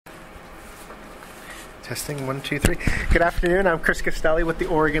Testing, 1, 2, 3. Good afternoon. I'm Chris Costelli with the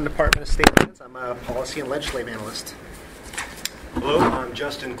Oregon Department of State Lands. I'm a policy and legislative analyst. Hello, I'm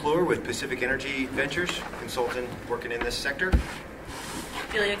Justin Kluwer with Pacific Energy Ventures, consultant working in this sector.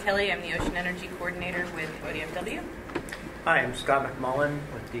 Julia Kelly, I'm the Ocean Energy Coordinator with ODFW. Hi, I'm Scott McMullen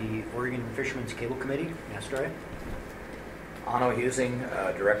with the Oregon Fishermen's Cable Committee in Australia. Anno Husing,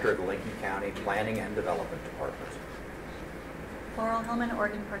 Director of the Lincoln County Planning and Development Department. Laurel Hillman,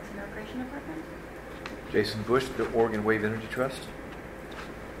 Oregon Parks and Recreation Department. Jason Bush, the Oregon Wave Energy Trust.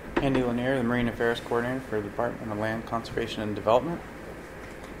 Andy Lanier, the Marine Affairs Coordinator for the Department of Land Conservation and Development.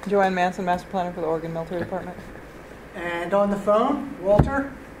 Joanne Manson, Master Planner for the Oregon Military Department. And on the phone,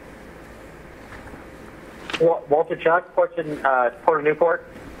 Walter. Walter Chuck, Port of Newport.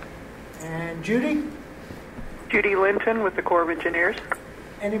 And Judy. Judy Linton with the Corps of Engineers.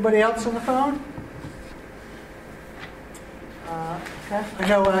 Anybody else on the phone? Okay. I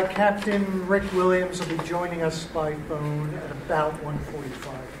know Captain Rick Williams will be joining us by phone at about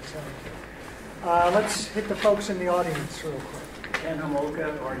 1:45. So let's hit the folks in the audience real quick. Dan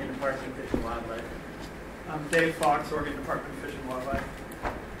Homolka, Oregon Department of Fish and Wildlife. I'm Dave Fox, Oregon Department of Fish and Wildlife.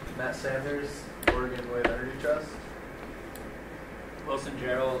 Matt Sanders, Oregon Wave Energy Trust. Wilson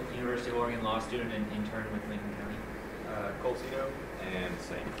Gerald, University of Oregon law student and intern with Lincoln County. Colcino and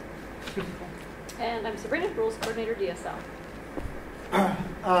Same. And I'm Sabrina, Rules Coordinator, DSL.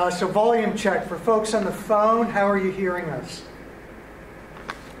 So volume check. For folks on the phone, how are you hearing us?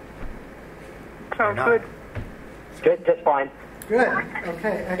 Sounds good. Good, just fine. Good.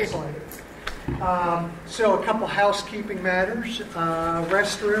 Okay, excellent. So a couple housekeeping matters.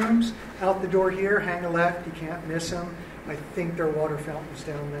 Restrooms, out the door here, hang a left. You can't miss them. I think there are water fountains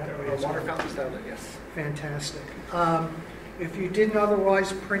down that way. Water fountains down there, yes. Fantastic. If you didn't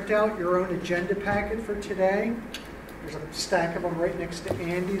otherwise print out your own agenda packet for today, there's a stack of them right next to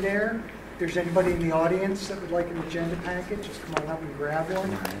Andy there. If there's anybody in the audience that would like an agenda packet, just come on up and grab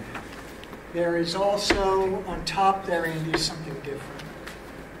one. There is also, on top there, Andy, something different.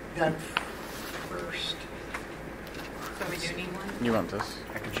 That first. So we do need one? You want this?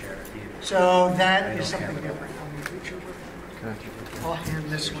 I can share it with you. So that is something different. I'll hand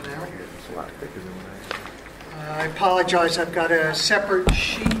this one out. It's a lot thicker than what I apologize, I've got a separate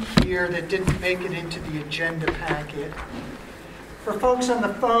sheet here that didn't make it into the agenda packet. For folks on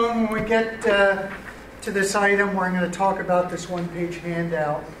the phone, when we get to this item where I'm going to talk about this one-page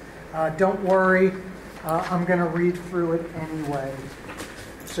handout, don't worry, I'm going to read through it anyway,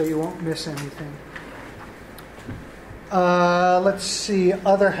 so you won't miss anything. Let's see,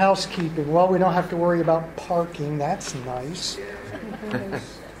 other housekeeping. Well, we don't have to worry about parking. That's nice.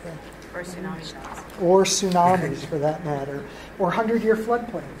 Or tsunamis. Or tsunamis, for that matter. Or 100-year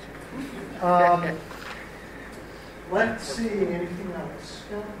floodplains. Let's see, anything else?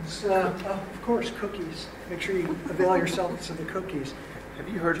 Of course, cookies. Make sure you avail yourselves of the cookies. Have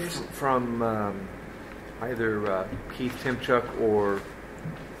you heard from either Keith Timchuk or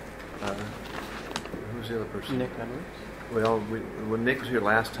who's the other person? Nick Edwards. Well, Nick was here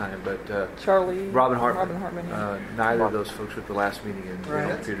last time, but Robin Hartman. Neither of those folks were at the last meeting, and they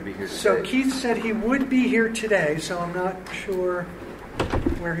don't appear to be here today. So Keith said he would be here today, so I'm not sure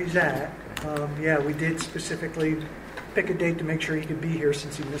where he's at. Yeah, we did specifically pick a date to make sure he could be here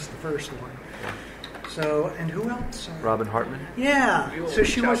since he missed the first one. So, and who else? Robin Hartman? Yeah, so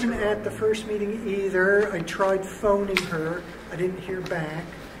she wasn't at the first meeting either. I tried phoning her. I didn't hear back.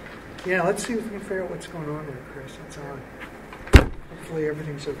 Yeah, let's see if we can figure out what's going on there, Chris. That's on. Hopefully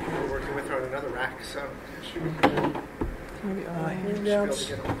everything's okay. We're working with her on another rack, so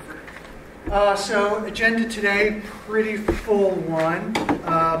handouts. So agenda today, pretty full one.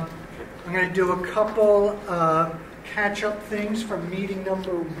 I'm going to do a couple catch-up things from meeting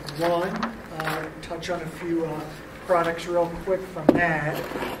number 1. Touch on a few products real quick from that.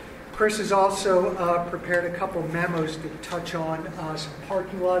 Chris has also prepared a couple memos to touch on some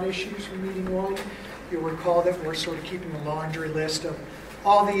parking lot issues from meeting 1. You'll recall that we're sort of keeping a laundry list of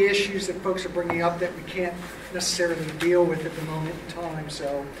all the issues that folks are bringing up that we can't necessarily deal with at the moment in time.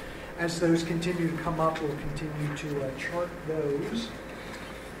 So as those continue to come up, we'll continue to chart those.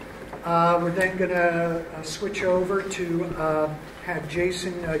 We're then going to switch over to have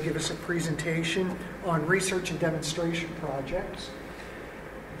Jason give us a presentation on research and demonstration projects.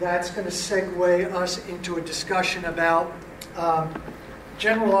 That's going to segue us into a discussion about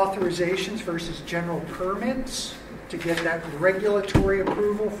general authorizations versus general permits to get that regulatory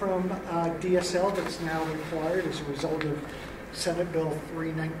approval from DSL that's now required as a result of Senate Bill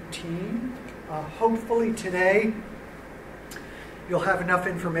 319. Hopefully today you'll have enough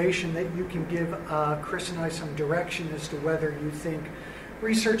information that you can give Chris and I some direction as to whether you think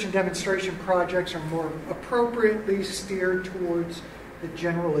research and demonstration projects are more appropriately steered towards the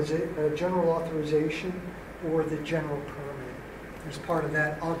general authorization or the general permit. As part of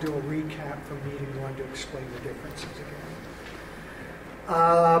that, I'll do a recap from meeting 1 to explain the differences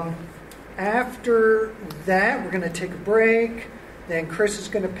again. After that, we're going to take a break. Then Chris is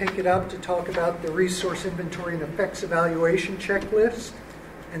going to pick it up to talk about the resource inventory and effects evaluation checklist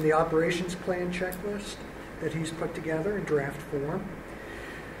and the operations plan checklist that he's put together in draft form.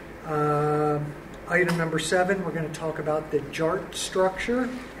 Item number 7, we're going to talk about the JART structure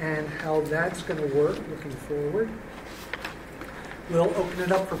and how that's going to work looking forward. We'll open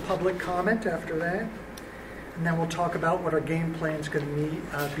it up for public comment after that. And then we'll talk about what our game plan is going to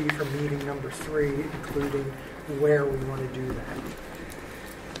be for meeting number 3, including where we want to do that.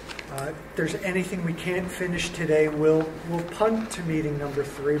 If there's anything we can't finish today, we'll punt to meeting number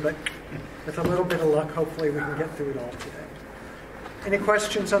 3, but with a little bit of luck, hopefully we can get through it all today. Any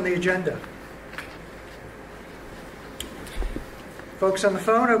questions on the agenda? Folks on the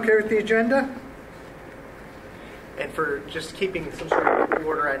phone, okay with the agenda? And for just keeping some sort of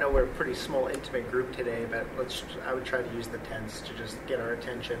order, I know we're a pretty small, intimate group today, but I would try to use the tense to just get our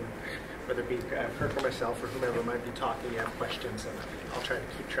attention, whether it be Kirk or myself or whomever might be talking. You have questions, and I'll try to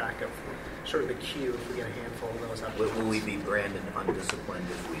keep track of sort of the queue if we get a handful of those up. Will we be branded undisciplined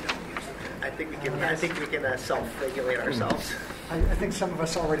if we don't use the tense? I think we can self-regulate ourselves. I think some of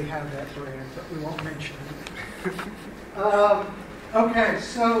us already have that brand, but we won't mention it. Okay,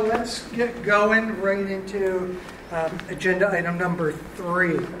 so let's get going right into agenda item number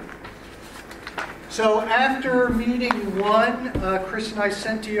 3. So after meeting 1, Chris and I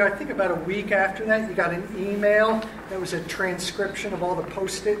sent to you, I think about a week after that, you got an email that was a transcription of all the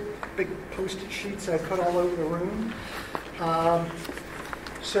big Post-it sheets I put all over the room.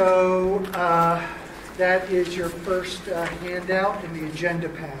 So that is your first handout in the agenda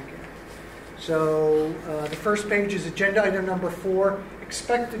packet. So the first page is agenda item number 4,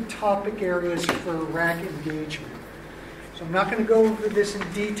 expected topic areas for RAC engagement. So I'm not going to go over this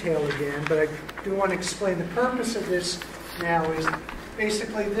in detail again, but I do want to explain the purpose of this now is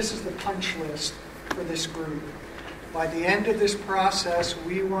basically this is the punch list for this group. By the end of this process,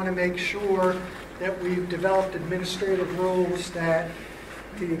 we want to make sure that we've developed administrative rules that,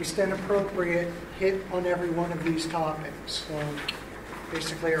 to the extent appropriate, hit on every one of these topics. So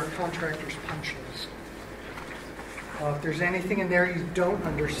basically our contractor's punch list. If there's anything in there you don't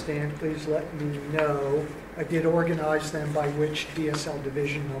understand, please let me know. I did organize them by which DSL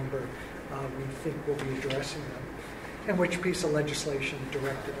division number we think will be addressing them, and which piece of legislation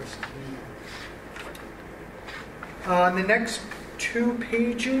directed us to do that. On the next 2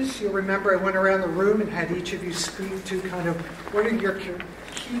 pages, you'll remember I went around the room and had each of you speak to kind of what are your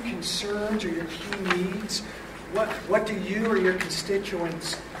key concerns or your key needs. What do you or your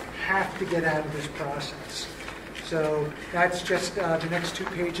constituents have to get out of this process? So that's just the next 2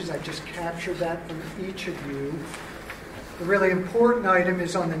 pages. I just captured that from each of you. The really important item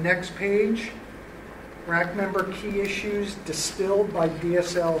is on the next page. RAC member key issues distilled by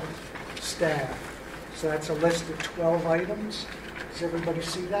DSL staff. So that's a list of 12 items. Does everybody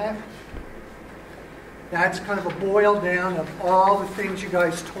see that? That's kind of a boil down of all the things you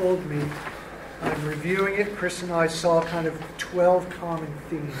guys told me. I'm reviewing it. Chris and I saw kind of 12 common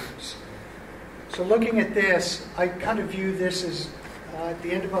themes. So looking at this, I kind of view this as at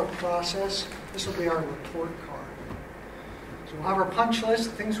the end of our process, this will be our report card. So we'll have our punch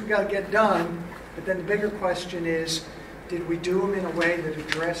list, things we got to get done, but then the bigger question is, did we do them in a way that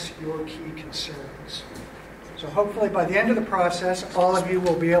address your key concerns? So hopefully by the end of the process, all of you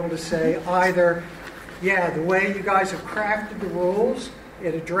will be able to say either, yeah, the way you guys have crafted the rules,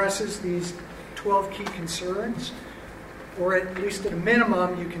 it addresses these 12 key concerns, or at least at a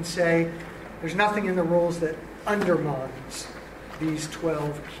minimum, you can say, there's nothing in the rules that undermines these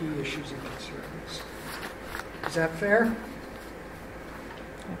 12 key issues and concerns. Is that fair?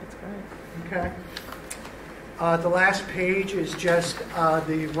 I think it's great. Okay. The last page is just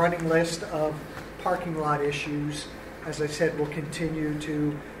the running list of parking lot issues. As I said, we'll continue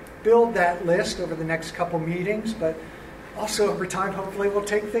to build that list over the next couple meetings, but also over time, hopefully, we'll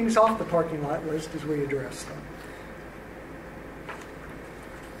take things off the parking lot list as we address them.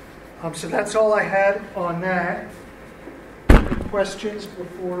 So that's all I had on that. Any questions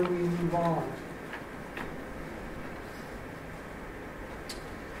before we move on?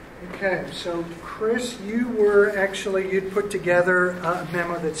 Okay, so Chris, you'd put together a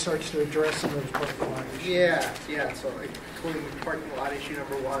memo that starts to address some of those parking lot issues. Yeah. So including parking lot issue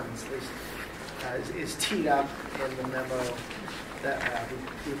number 1, at least, is teed up in the memo that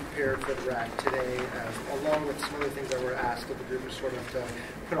we prepared for the RAC today, along with some other things that were asked of the group, was sort of to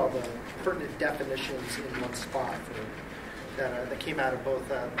put all the pertinent definitions in one spot that came out of both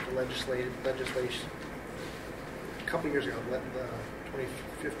the legislation a couple years ago, the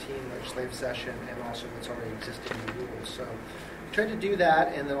 2015 legislative session, and also what's already existing in the rules. So I tried to do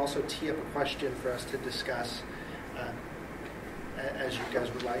that, and then also tee up a question for us to discuss as you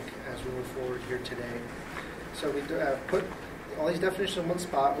guys would like as we move forward here today. So we put all these definitions in one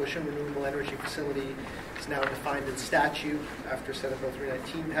spot. Ocean Renewable Energy Facility is now defined in statute after Senate Bill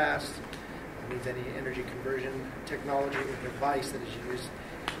 319 passed. It means any energy conversion technology or device that is used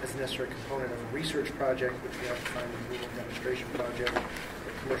as a necessary component of a research project, which we have defined in the Renewable Demonstration Project,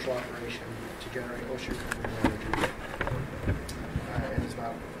 or commercial operation to generate ocean renewable energy. And it's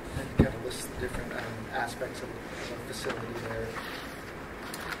about, it kind of lists the different aspects of a facility there.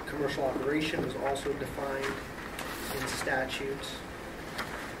 Commercial operation was also defined in statute.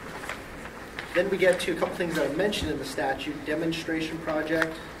 Then we get to a couple things that are mentioned in the statute. Demonstration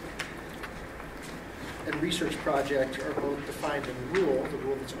project and research project are both defined in the rule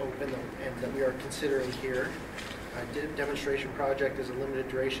that's open and that we are considering here. Demonstration project is a limited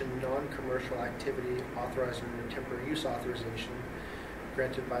duration, non-commercial activity authorized under temporary use authorization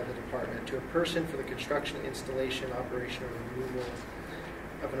granted by the department to a person for the construction, installation, operation, or removal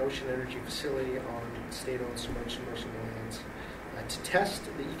of an ocean energy facility on state-owned submersible lands to test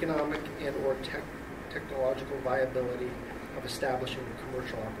the economic and or technological viability of establishing a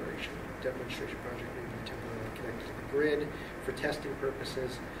commercial operation. Demonstration project may be temporarily connected to the grid for testing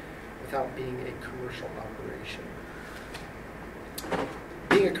purposes without being a commercial operation.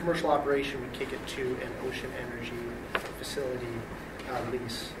 Being a commercial operation, we kick it to an ocean energy facility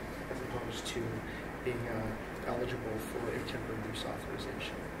lease as opposed to being eligible for a temporary use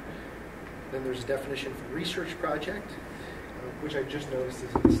authorization. Then there's a definition for research project, which I just noticed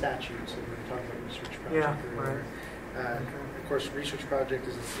is in the statute, so we're talking about research project earlier. Of course, research project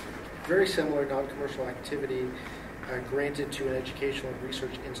is a very similar non-commercial activity granted to an educational and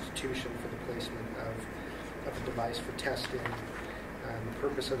research institution for the placement of a device for testing. The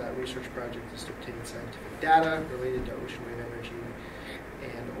purpose of that research project is to obtain scientific data related to ocean wave energy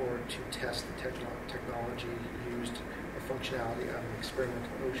and or to test the technology used or functionality of an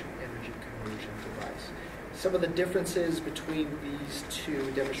experimental ocean energy conversion device. Some of the differences between these two,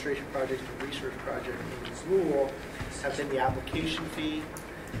 demonstration project and research project in this rule, have been the application fee.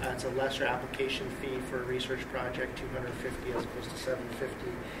 It's a lesser application fee for a research project, $250 as opposed to $750.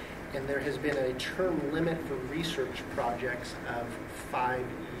 And there has been a term limit for research projects of 5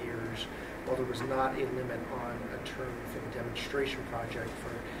 years, while there was not a limit on a term for the demonstration project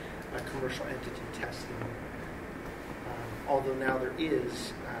for a commercial entity testing. Although now there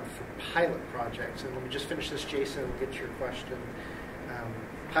is for pilot projects. And let me just finish this, Jason, and we'll get to your question.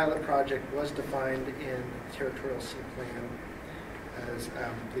 Pilot project was defined in the Territorial Sea Plan as, I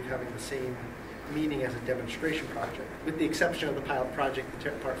believe, having the same meaning as a demonstration project, with the exception of the pilot project.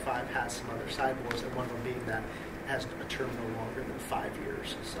 Part 5 has some other sideboards, and one of them being that it has a term no longer than 5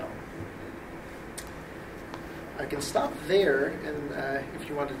 years. So I can stop there, and if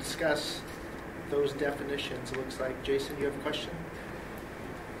you want to discuss those definitions, it looks like, Jason, you have a question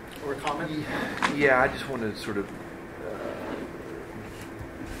or a comment? Yeah, I just wanted to sort of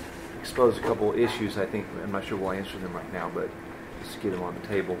expose a couple of issues. I think, I'm not sure we'll answer them right now, but just get them on the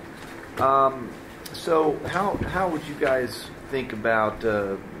table. So how would you guys think about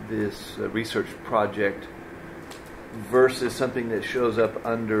this research project versus something that shows up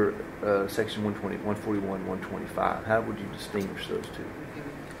under Section 141, 125? How would you distinguish those two?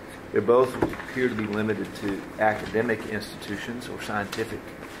 They both appear to be limited to academic institutions or scientific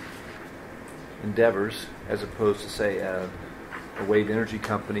endeavors, as opposed to, say, a wave energy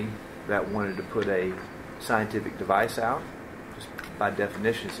company that wanted to put a scientific device out. Just by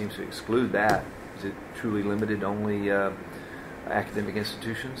definition, it seems to exclude that. Is it truly limited to only academic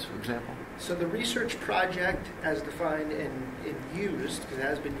institutions, for example? So the research project, as defined and used, because it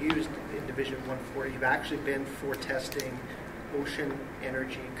has been used in Division 140, have actually been for testing ocean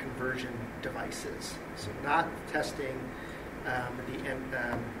energy conversion devices. So not testing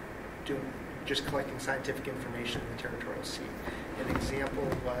just collecting scientific information in the territorial sea. An example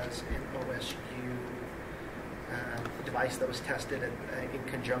was an OSU device that was tested in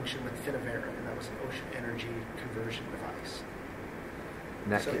conjunction with Finavera, and that was an ocean energy conversion device.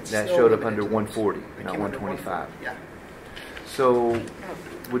 And that, So that showed up under 140, not 125. Yeah. So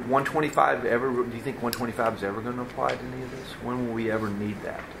would 125 ever, do you think 125 is ever going to apply to any of this? When will we ever need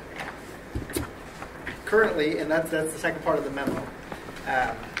that? Currently, and that's the second part of the memo,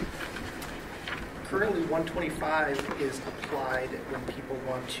 currently 125 is applied when people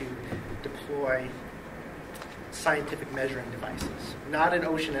want to deploy scientific measuring devices, not an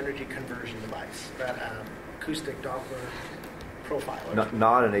ocean energy conversion device, but acoustic Doppler profiler.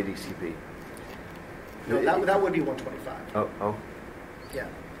 Not an ADCP. No, that would be 125. Oh. Yeah,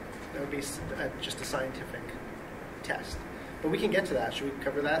 that would be just a scientific test. But we can get to that. Should we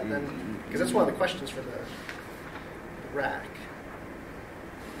cover that then? Because that's one of the questions for the RAC.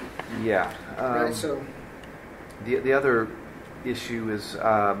 Yeah. Right. So the other issue is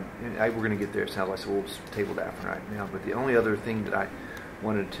we're going to get there. It sounds like, so we'll just table that for right now. But the only other thing that I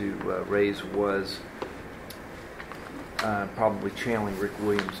wanted to raise was probably channeling Rick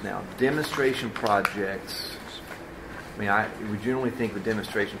Williams now. Demonstration projects. I mean, we generally think of a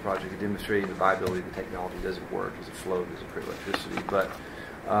demonstration project, demonstrating the viability of the technology. Does it work? Does it flow? Does it create electricity? But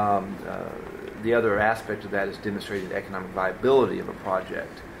the other aspect of that is demonstrating the economic viability of a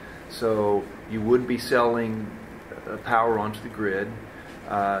project. So you would be selling power onto the grid.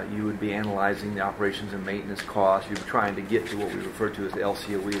 You would be analyzing the operations and maintenance costs. You're trying to get to what we refer to as the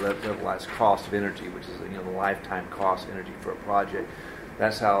LCOE, levelized cost of energy, which is the lifetime cost of energy for a project.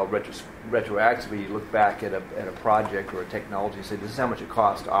 That's how retroactively you look back at a project or a technology and say, this is how much it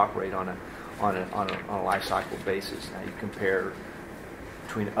costs to operate on a life cycle basis. Now you compare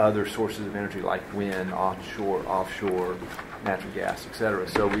between other sources of energy like wind, offshore, natural gas, etc.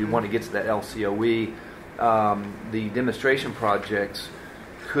 So we want to get to that LCOE. The demonstration projects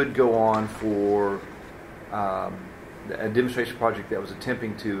could go on for a demonstration project that was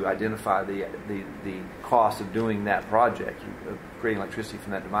attempting to identify the cost of doing that project, of creating electricity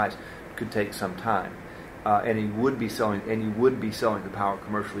from that device, could take some time, and you would be selling the power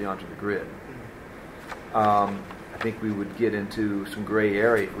commercially onto the grid. I think we would get into some gray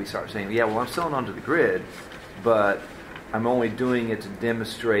area if we start saying, yeah, well, I'm selling onto the grid, but I'm only doing it to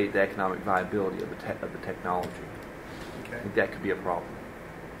demonstrate the economic viability of the technology. Okay. I think that could be a problem.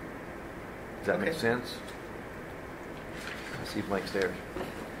 Does that make sense? I see blank stares.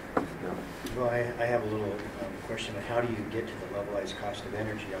 No. Well, I have a little question. How do you get to the levelized cost of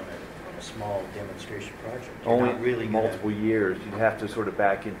energy on a small demonstration project? You're Only not really multiple years. You'd have to sort of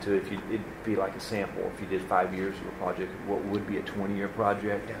back into, it'd be like a sample. If you did 5 years of a project, what would be a 20-year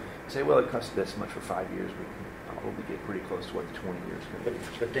project? Yeah. Say, well, it costs this much for 5 years. We can probably get pretty close to what the 20 years is going to be.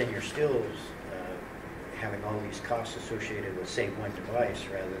 But then you're still having all these costs associated with, say, one device,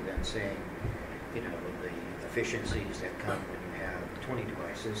 rather than saying, the efficiencies that come when you have 20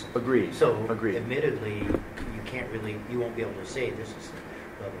 devices. Agreed. So, Agreed. Admittedly, you won't be able to say this is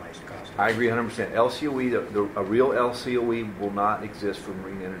the levelized cost. I agree 100%. LCOE, a real LCOE will not exist for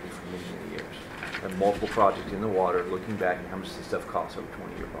marine energy for many, many years. There are multiple projects in the water looking back at how much this stuff costs over a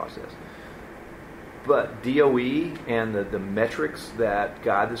 20-year process. But DOE and the metrics that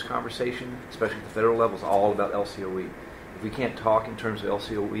guide this conversation, especially at the federal level, is all about LCOE. If we can't talk in terms of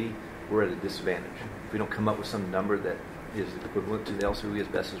LCOE, we're at a disadvantage. If we don't come up with some number that is equivalent to the LCOE as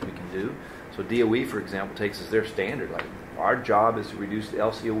best as we can do. So DOE, for example, takes as their standard. Like, our job is to reduce the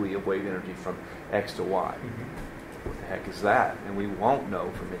LCOE of wave energy from X to Y. Mm-hmm. What the heck is that? And we won't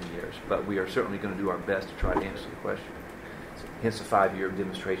know for many years, but we are certainly going to do our best to try to answer the question. So, hence a 5-year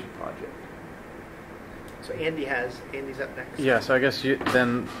demonstration project. So Andy's up next. Yeah, so I guess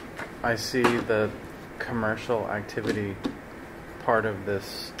then I see the commercial activity part of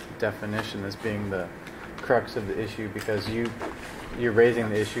this definition as being the crux of the issue, because you're raising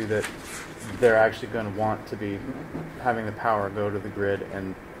the issue that they're actually going to want to be having the power go to the grid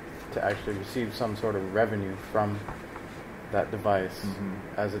and to actually receive some sort of revenue from that device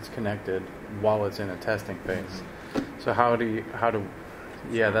as it's connected while it's in a testing phase. So that's not,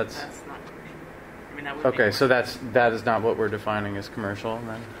 I mean, that would okay. be So that is not what we're defining as commercial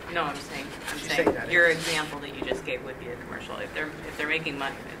then. No, I'm saying that your is. example that you just gave would be a commercial. If they're making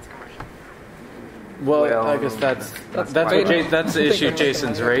money, it's commercial. Well, I guess that's the issue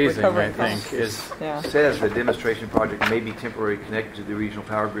Jason's raising. I think says the demonstration project may be temporarily connected to the regional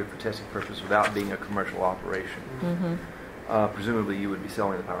power grid for testing purposes without being a commercial operation. Mm-hmm. Presumably, you would be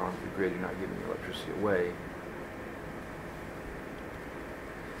selling the power onto the grid. You're not giving the electricity away.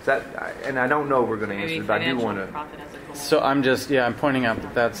 And I don't know if we're going to answer it, but I do want to. So I'm pointing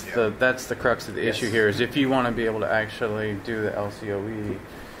out that's the crux of the issue here. Is if you want to be able to actually do the LCOE,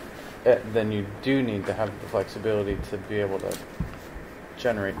 then you do need to have the flexibility to be able to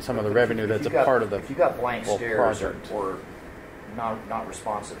generate some of the revenue that's a part of the If you got blank stares project. or not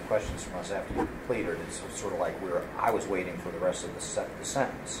responsive questions from us after you completed, it's sort of like I was waiting for the rest of the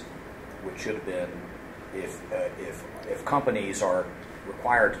sentence, which should have been if companies are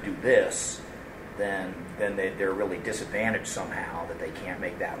required to do this, then they're really disadvantaged somehow that they can't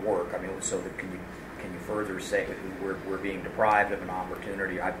make that work. I mean, so can you further say we're being deprived of an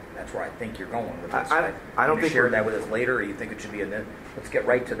opportunity? That's where I think you're going with this. I don't think share that with us later, or you think it should be let's get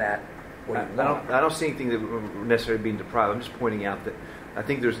right to that. I don't see anything that we're necessarily being deprived. I'm just pointing out that I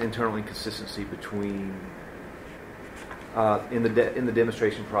think there's internal inconsistency between in the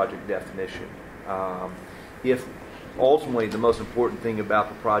demonstration project definition. If ultimately the most important thing about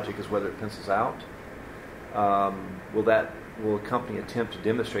the project is whether it pencils out, will a company attempt to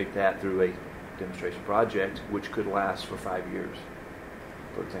demonstrate that through a demonstration project, which could last for 5 years,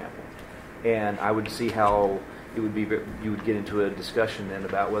 for example? And I would see how it would be. You would get into a discussion then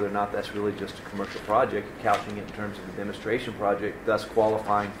about whether or not that's really just a commercial project, couching it in terms of a demonstration project, thus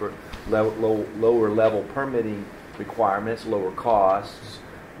qualifying for lower level permitting requirements, lower costs,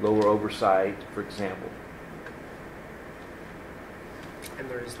 lower oversight, for example. And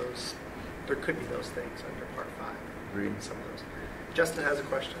there could be those things under Part 5. Agreed. Some of those. Justin has a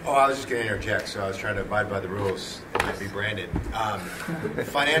question. Oh, I was just going to interject. So I was trying to abide by the rules and not be branded.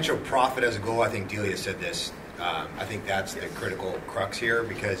 Financial profit as a goal, I think Delia said this. I think that's the critical crux here,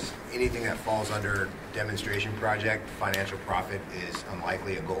 because anything that falls under demonstration project, financial profit is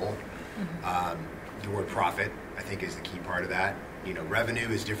unlikely a goal. The word profit, I think, is the key part of that. Revenue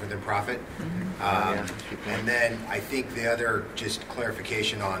is different than profit. And then I think the other just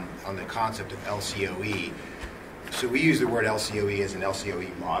clarification on the concept of LCOE. So we use the word LCOE as an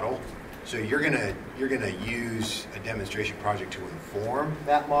LCOE model. So you're gonna use a demonstration project to inform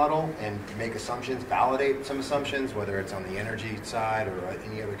that model and make assumptions, validate some assumptions, whether it's on the energy side or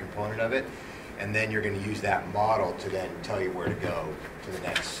any other component of it, and then you're going to use that model to then tell you where to go to the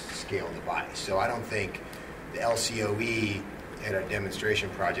next scale device. So I don't think the LCOE at a demonstration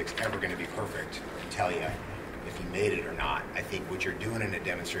project is ever going to be perfect and tell you if you made it or not. I think what you're doing in a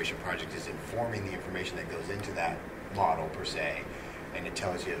demonstration project is informing the information that goes into that model per se, and it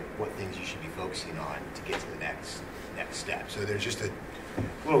tells you what things you should be focusing on to get to the next step. So there's just a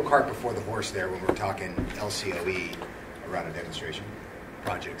little cart before the horse there when we're talking LCOE around a demonstration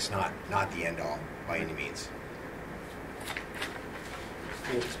project. It's not the end all by any means.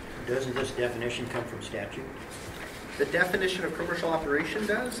 Doesn't this definition come from statute? The definition of commercial operation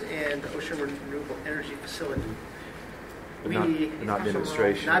does, and Ocean Renewable Energy Facility. Not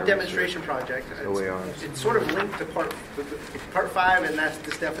demonstration. Not demonstration project. It's sort of linked to Part 5, and that's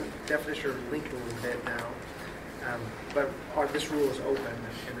this definition are linked a little bit now. But this rule is open,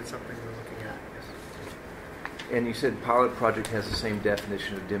 and it's something we're looking at. Yes. And you said pilot project has the same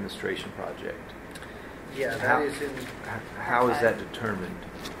definition of demonstration project. Yeah, that is in. How is that determined?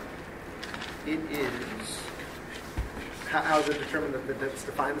 It is. How is it determined that it's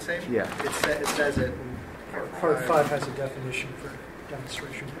defined the same? Yeah. It says it. Part 5 has a definition for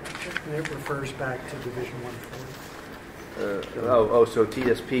demonstration project, and it refers back to Division 140. So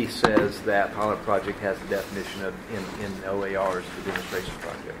TSP says that pilot project has the definition of in OARs the demonstration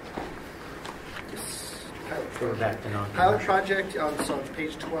project. Pilot project on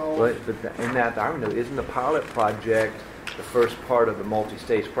page 12. But in that, I don't know, isn't the pilot project the first part of the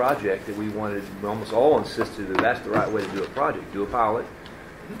multi-stage project that we almost all insisted that that's the right way to do a project? Do a pilot,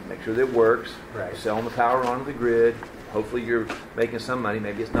 make sure that it works, selling the power onto the grid. Hopefully you're making some money.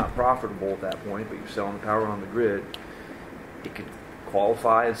 Maybe it's not profitable at that point, but you're selling the power on the grid. It could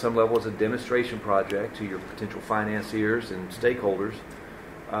qualify at some level as a demonstration project to your potential financiers and stakeholders,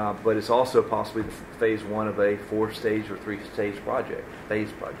 but it's also possibly the phase 1 of a 4-stage or 3-stage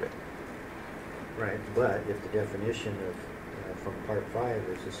phase project. Right, but if the definition of from Part 5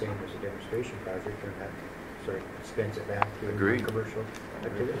 is the same as a demonstration project, then that sort of spins it back to a non-commercial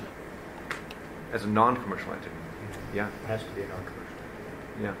activity. As a non-commercial activity. Yeah. It has to be a non-commercial.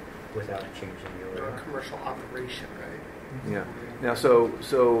 Yeah. Without changing the OR. Non-commercial operation, right? Yeah. Now, so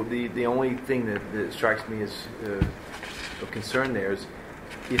the only thing that strikes me as of concern there is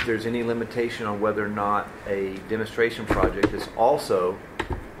if there's any limitation on whether or not a demonstration project is also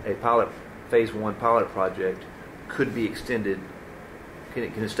a phase 1 pilot project could be extended. Can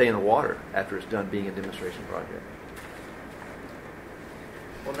it stay in the water after it's done being a demonstration project?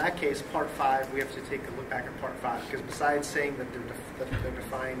 Well, in that case, Part 5, we have to take a look back at Part 5, because besides saying that they're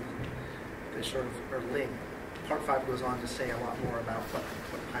defined, they sort of are linked, Part 5 goes on to say a lot more about what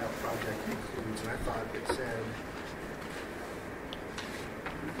pilot project includes, and I thought it said,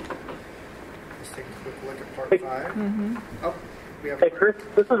 let's take a quick look at Part 5. Mm-hmm. Oh, we have. Hey, Chris,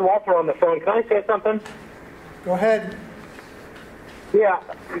 this is Walter on the phone. Can I say something? Go ahead. Yeah,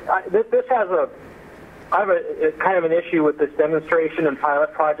 I have a kind of an issue with this demonstration and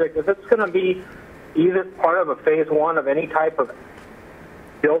pilot project. If it's going to be either part of a phase 1 of any type of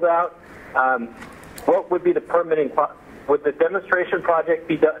build-out, what would be the permitting? Would the demonstration project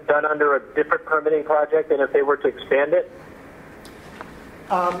be done under a different permitting project than if they were to expand it?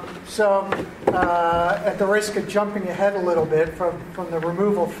 At the risk of jumping ahead a little bit, from the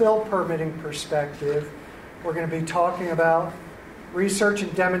removal fill permitting perspective, we're going to be talking about research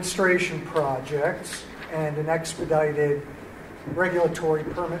and demonstration projects and an expedited regulatory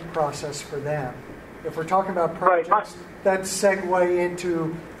permit process for them. If we're talking about projects that segue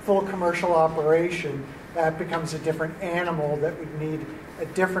into full commercial operation, that becomes a different animal that would need a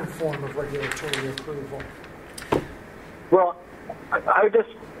different form of regulatory approval. Well,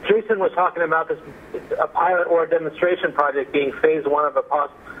 Jason was talking about this, a pilot or a demonstration project being phase one of a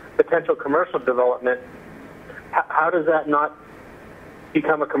potential commercial development. How does that not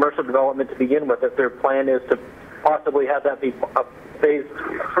become a commercial development to begin with if their plan is to possibly have that be a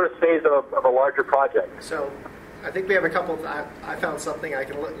first phase of a larger project? So I think we have a couple I found something I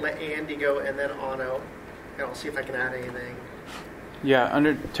can let Andy go and then Anno, and I'll see if I can add anything. Yeah,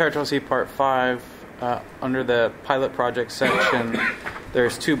 under Territorial Sea Part 5, under the pilot project section,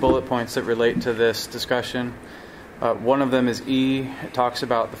 there's 2 bullet points that relate to this discussion. One of them is E. It talks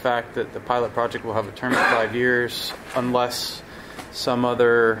about the fact that the pilot project will have a term of 5 years unless some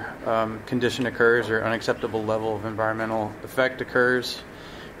other condition occurs or unacceptable level of environmental effect occurs.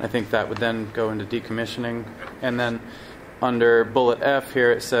 I think that would then go into decommissioning. And then under bullet F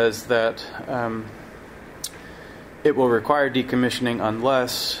here it says that it will require decommissioning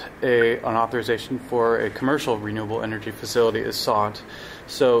unless an authorization for a commercial renewable energy facility is sought.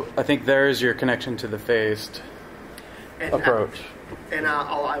 So I think there's your connection to the phased approach.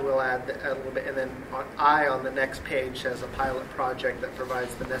 I will add a little bit, and then on the next page says a pilot project that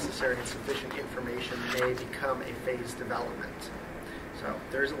provides the necessary and sufficient information may become a phased development. So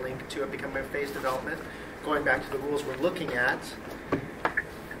there's a link to it becoming a phased development. Going back to the rules we're looking at,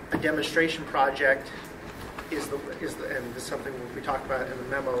 a demonstration project is the and this is something we talked about in the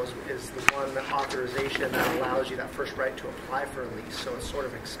memo, is the one authorization that allows you that first right to apply for a lease. So it's sort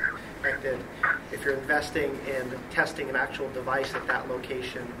of expected if you're investing in testing an actual device at that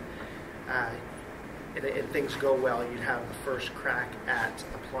location, and things go well, you'd have the first crack at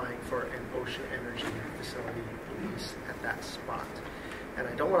applying for an ocean energy facility lease at that spot. And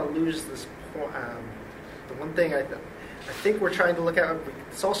I don't want to lose this point. The one thing I think we're trying to look at,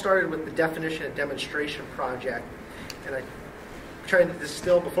 this all started with the definition of demonstration project, and I'm trying to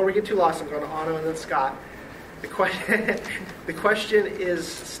distill, before we get too lost, I'm going to Anno and then Scott. The question is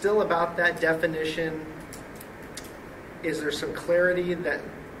still about that definition. Is there some clarity that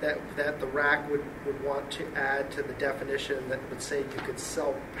the RAC would want to add to the definition that would say you could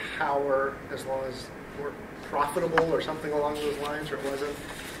sell power as long as we're profitable or something along those lines, or it wasn't?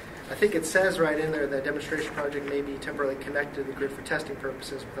 I think it says right in there that demonstration project may be temporarily connected to the grid for testing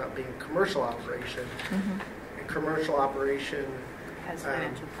purposes without being a commercial operation. Mm-hmm. And commercial operation has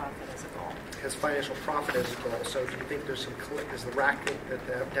financial profit as a goal. Has financial profit as a goal. So do you think there's some, is the RAC think that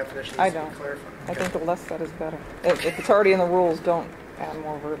the definition I needs to don't. be clarified? I think the less said is better. If it's already in the rules, don't add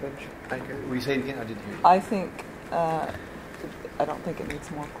more verbiage. Will you say it again? I didn't hear you. I think, I don't think it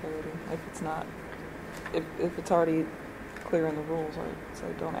needs more clarity. If it's not, if it's already clear in the rules, I'd say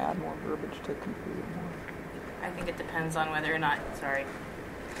don't add more verbiage to confuse it more. I think it depends on whether or not, sorry.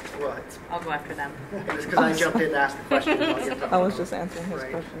 Well, I'll go after them. It's because I jumped in to ask the question. I was just answering his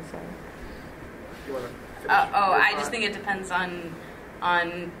question, sorry. You want to I just think it depends on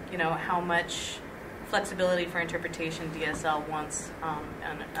how much flexibility for interpretation DSL wants on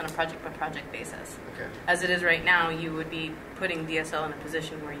a project-by-project basis. Okay. As it is right now, you would be putting DSL in a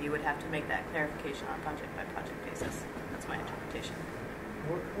position where you would have to make that clarification on a project-by-project basis. That's my interpretation.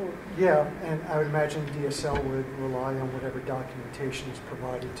 Well, yeah, and I would imagine DSL would rely on whatever documentation is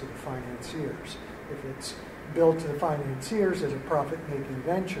provided to the financiers. If it's billed to the financiers as a profit-making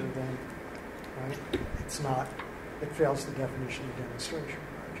venture, then right, it's not. It fails the definition of demonstration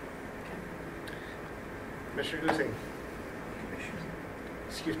project. Commissioner Gusing.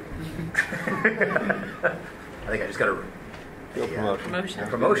 Excuse me. I think I just got a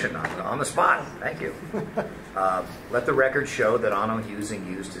promotion on the spot. Thank you. Let the record show that Anno Husing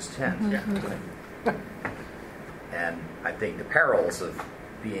used his tent. Yeah. And I think the perils of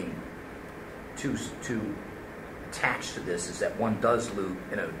being too attached to this is that one does lose,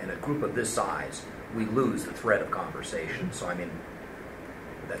 in a group of this size, we lose the thread of conversation. So, I mean,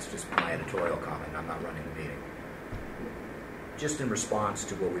 that's just my editorial comment. I'm not running the meeting. Just in response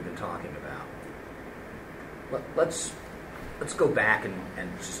to what we've been talking about, let's go back and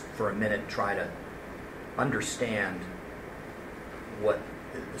just for a minute try to understand what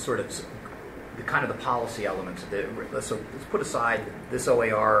sort of kind of the policy elements of it. So let's put aside this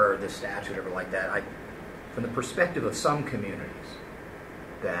OAR or this statute or like that. From the perspective of some communities,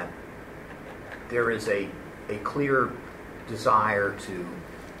 that there is a clear desire to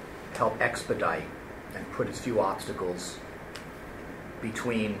help expedite and put as few obstacles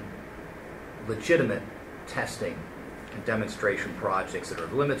between legitimate testing and demonstration projects that are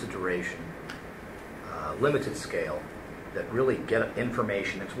of limited duration, limited scale, that really get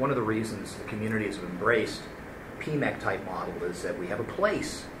information. It's one of the reasons the communities have embraced PMEC type model, is that we have a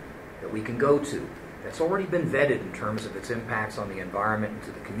place that we can go to that's already been vetted in terms of its impacts on the environment and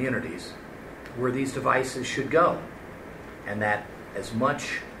to the communities where these devices should go. And that as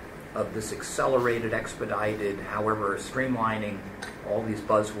much of this accelerated, expedited, however, streamlining, all these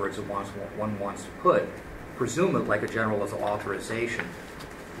buzzwords that one wants to put, presume it like a general authorization.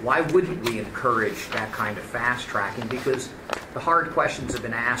 Why wouldn't we encourage that kind of fast tracking? Because the hard questions have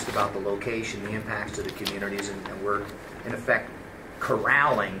been asked about the location, the impacts to the communities, and we're in effect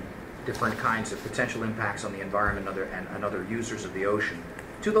corralling different kinds of potential impacts on the environment and other users of the ocean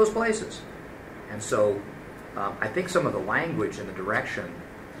to those places. And so I think some of the language and the direction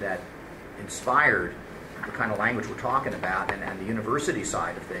that inspired the kind of language we're talking about and the university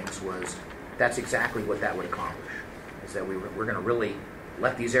side of things was that's exactly what that would accomplish, is that we're going to really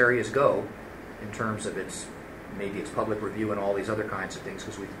let these areas go in terms of its public review and all these other kinds of things,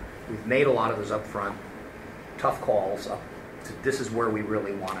 because we've made a lot of those upfront tough calls up to this is where we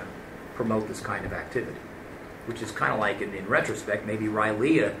really want to promote this kind of activity, which is kind of like in retrospect maybe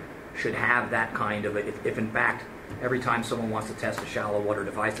RILEA should have that kind of if in fact every time someone wants to test a shallow water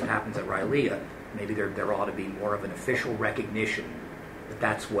device that happens at RILEA, maybe there ought to be more of an official recognition that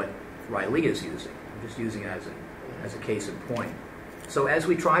that's what RILEA is using. I'm just using it as a case in point. So as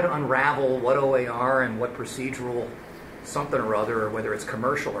we try to unravel what OAR and what procedural something or other, or whether it's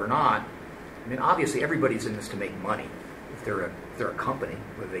commercial or not, I mean, obviously everybody's in this to make money. If they're a company,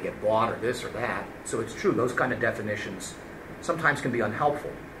 whether they get bought or this or that. So it's true, those kind of definitions sometimes can be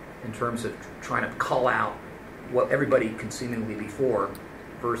unhelpful in terms of trying to cull out what everybody can seemingly be for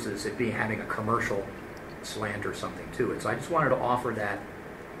versus it being having a commercial slant or something to it. So I just wanted to offer that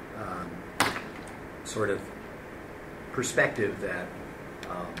sort of perspective that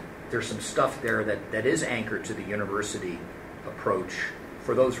there's some stuff there that is anchored to the university approach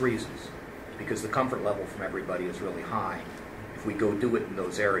for those reasons, because the comfort level from everybody is really high if we go do it in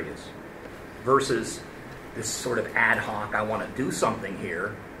those areas, versus this sort of ad hoc, I want to do something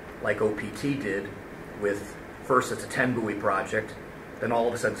here, like OPT did with, first it's a 10 buoy project, then all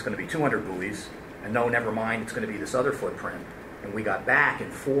of a sudden it's going to be 200 buoys, and no, never mind, it's going to be this other footprint. And we got back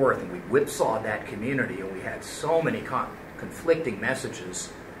and forth, and we whipsawed that community, and we had so many conflicting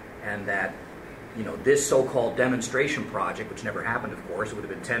messages, and that, you know, this so-called demonstration project, which never happened, of course, it would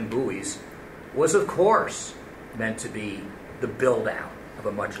have been 10 buoys, was, of course, meant to be the build-out of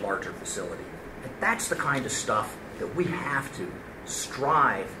a much larger facility. And that's the kind of stuff that we have to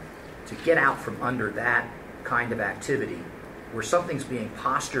strive to get out from under that kind of activity, where something's being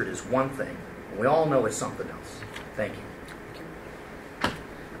postured as one thing, and we all know it's something else. Thank you.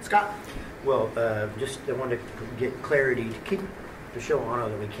 Scott? Well, just I want to get clarity to keep the show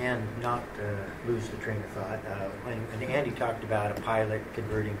on, that we can not lose the train of thought. And Andy talked about a pilot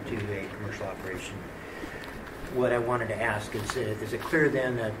converting to a commercial operation. What I wanted to ask is it clear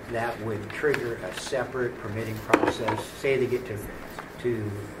then that that would trigger a separate permitting process? Say they get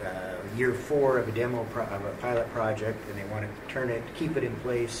to year 4 of a demo of a pilot project, and they want to keep it in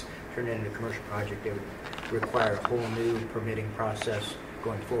place, turn it into a commercial project. It would require a whole new permitting process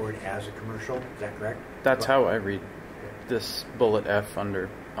going forward as a commercial. Is that correct? That's how I read this bullet F on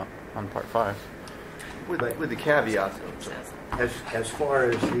part 5. With the caveat, as far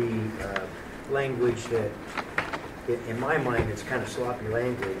as the language that, in my mind, it's kind of sloppy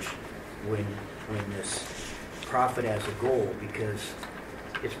language when this profit as a goal, because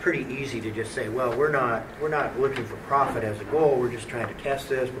it's pretty easy to just say, well, we're not looking for profit as a goal. We're just trying to test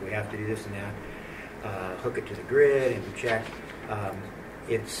this, but we have to do this and that, hook it to the grid and check.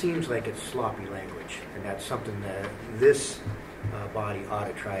 It seems like it's sloppy language, and that's something that this body ought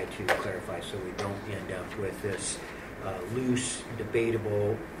to try to clarify, so we don't end up with this loose,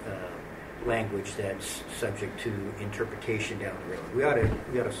 debatable language that's subject to interpretation down the road.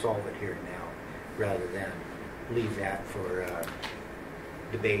 We ought to solve it here and now, rather than leave that for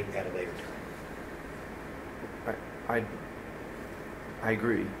debate at a later time. I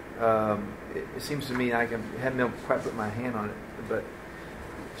agree. It seems to me I haven't been able to quite put my hand on it, but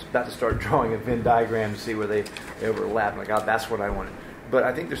it's about to start drawing a Venn diagram to see where they overlap. Like, oh, that's what I want to but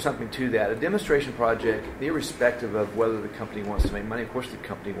I think there's something to that. A demonstration project, irrespective of whether the company wants to make money, of course the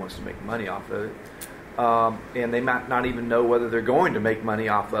company wants to make money off of it. And they might not even know whether they're going to make money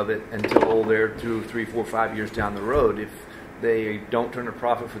off of it until they're 2, 3, 4, 5 years down the road. If they don't turn a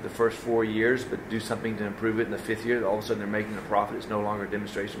profit for the first 4 years, but do something to improve it in the 5th year, all of a sudden they're making a profit. It's no longer a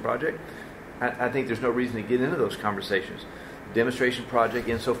demonstration project. I think there's no reason to get into those conversations. Demonstration project,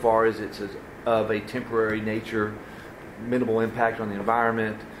 insofar as it's of a temporary nature, minimal impact on the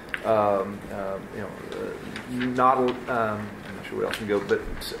environment, not, I'm not sure where else can go, but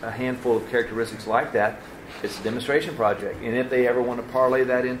a handful of characteristics like that, it's a demonstration project. And if they ever want to parlay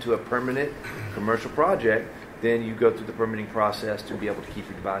that into a permanent commercial project, then you go through the permitting process to be able to keep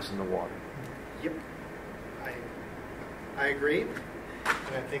your device in the water. Yep. I agree.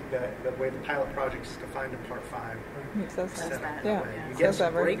 And I think that the way the pilot project is defined in Part 5, it says that. Yeah. Yeah. You get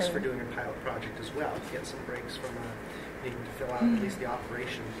some breaks for doing a pilot project as well. You get some breaks from needing to fill out at least the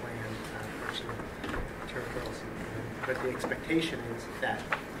operation plan portion of territorial. But the expectation is that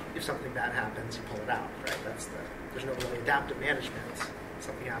if something bad happens, you pull it out, right? There's no really adaptive management.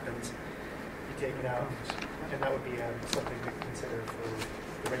 Something happens, you take it out, and that would be something to consider for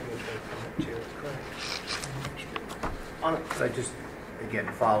the regulatory permit too. So I just, again,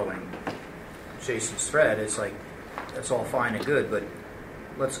 following Jason's thread, it's like that's all fine and good, but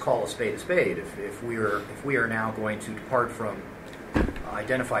let's call a spade a spade. If we are now going to depart from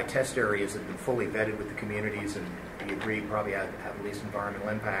identify test areas that have been fully vetted with the communities and we agree probably have at least environmental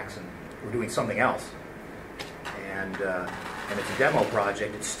impacts, and we're doing something else, and it's a demo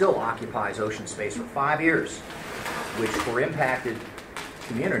project, it still occupies ocean space for 5 years, which for impacted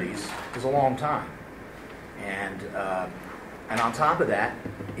communities is a long time. And on top of that,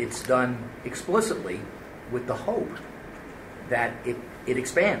 it's done explicitly with the hope that it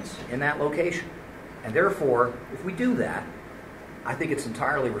expands in that location. And therefore, if we do that, I think it's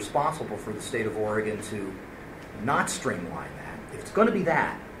entirely responsible for the state of Oregon to not streamline that. If it's going to be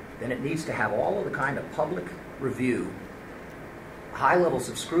that, then it needs to have all of the kind of public review, high levels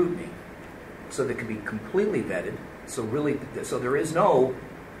of scrutiny, so that it can be completely vetted, so there is no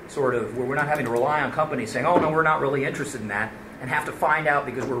sort of, where we're not having to rely on companies saying, oh no, we're not really interested in that, and have to find out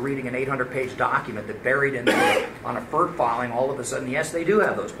because we're reading an 800-page document that buried on a FERC filing, all of a sudden, yes, they do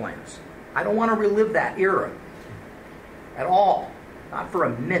have those plans. I don't want to relive that era at all, not for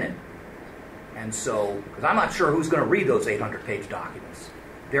a minute. And so, because I'm not sure who's going to read those 800-page documents.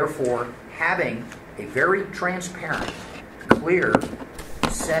 Therefore, having a very transparent, clear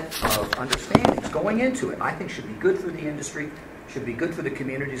set of understandings going into it, I think should be good for the industry, should be good for the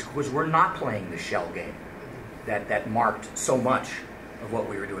communities, because we're not playing the shell game that marked so much of what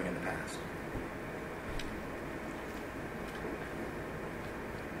we were doing in the past.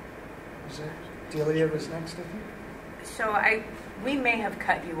 Delia was next, I think. So we may have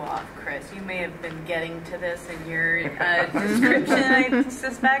cut you off, Chris. You may have been getting to this in your description, I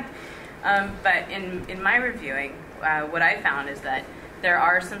suspect. But in my reviewing, what I found is that there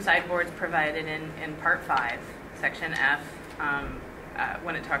are some sideboards provided in Part 5, Section F,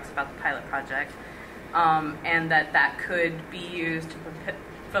 when it talks about the pilot project, and that could be used to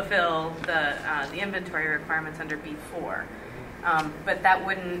fulfill the inventory requirements under B4. But that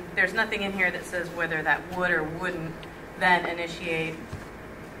wouldn't, there's nothing in here that says whether that would or wouldn't then initiate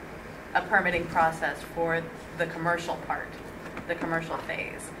a permitting process for the commercial part, the commercial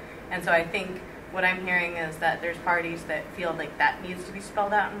phase. And so I think what I'm hearing is that there's parties that feel like that needs to be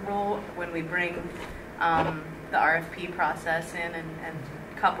spelled out in rule when we bring the RFP process in and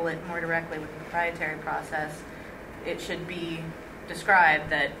couple it more directly with the proprietary process. It should be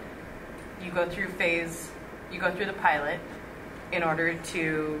described that you go through the pilot in order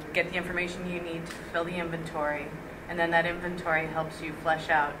to get the information you need to fulfill the inventory, and then that inventory helps you flesh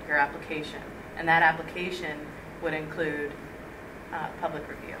out your application. And that application would include public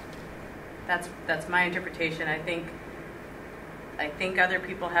review. That's my interpretation. I think other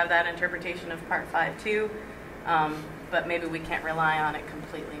people have that interpretation of Part 5 too, but maybe we can't rely on it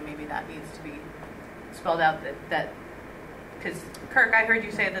completely. Maybe that needs to be spelled out. That because Kirk, I heard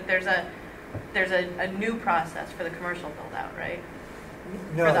you say that there's a new process for the commercial build out, right?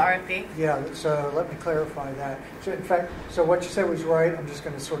 No. For the RFP? Yeah, so let me clarify that. So in fact, so what you said was right. I'm just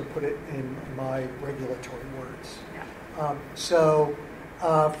going to sort of put it in my regulatory words. Yeah.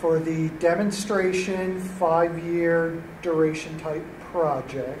 For the demonstration 5-year duration type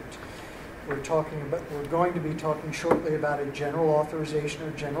project, we're going to be talking shortly about a general authorization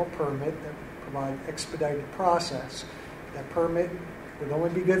or general permit that would provide expedited process. That permit would only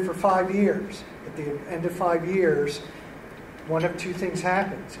be good for 5 years. At the end of 5 years, one of two things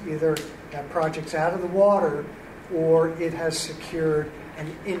happens. Either that project's out of the water or it has secured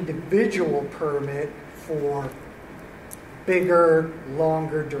an individual permit for bigger,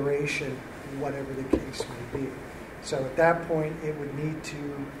 longer duration, whatever the case may be. So at that point, it would need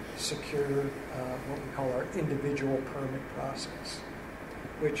to secure what we call our individual permit process,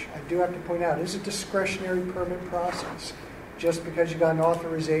 which I do have to point out is a discretionary permit process. Just because you got an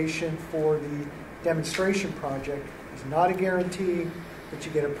authorization for the demonstration project is not a guarantee that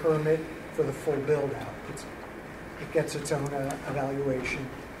you get a permit for the full build-out. It gets its own evaluation,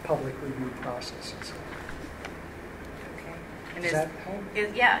 public review process and so on. Okay. And Does that help?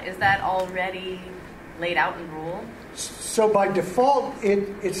 Is that already laid out in rule? So by default,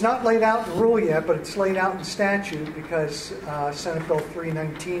 it's not laid out in rule yet, but it's laid out in statute because Senate Bill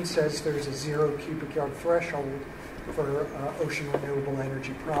 319 says there's a 0 cubic yard threshold for ocean renewable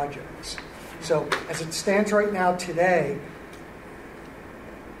energy projects. So as it stands right now today,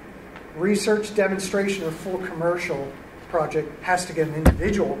 research, demonstration, or full commercial project has to get an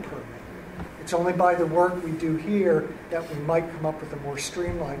individual permit. It's only by the work we do here that we might come up with a more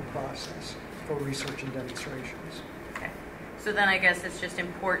streamlined process for research and demonstrations. Okay. So then I guess it's just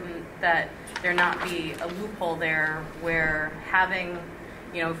important that there not be a loophole there where having,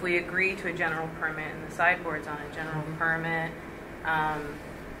 if we agree to a general permit and the sideboard's on a general permit,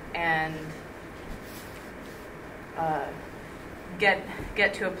 and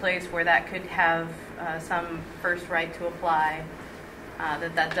get to a place where that could have some first right to apply,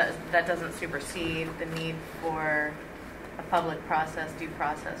 that doesn't supersede the need for a public process, due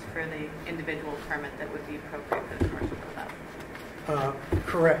process for the individual permit that would be appropriate for the commercial build-out.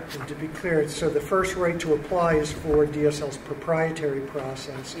 Correct. And to be clear, so the first right to apply is for DSL's proprietary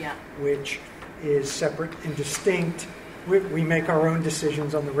process, which is separate and distinct. We make our own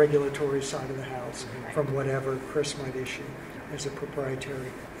decisions on the regulatory side of the house from whatever Chris might issue as a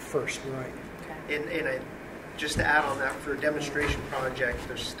proprietary first right. Okay. And just to add on that, for a demonstration project,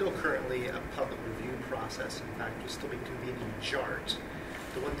 there's still currently a public review process. In fact, you'll still be convening JART.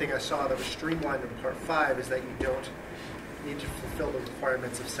 The one thing I saw that was streamlined in Part 5 is that you don't need to fulfill the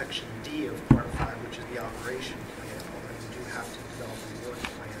requirements of Section D of Part 5, which is the operation plan, although you do have to develop a work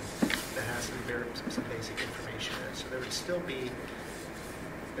plan that has some basic information in it. So there would still be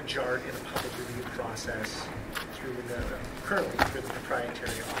a JART and a public review process currently through the proprietary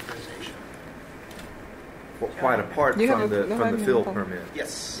authorization. Well, quite apart from the fill permit.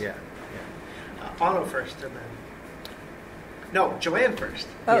 Yes. Yeah. Otto first, and then no, Joanne first.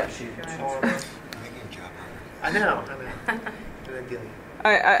 Oh. Yeah, she. I know. And then Delia.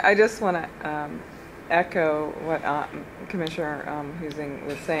 I just want to echo what Commissioner Husing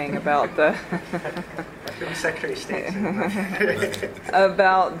was saying about the Secretary of State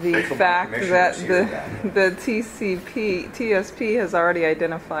about the fact that the TSP has already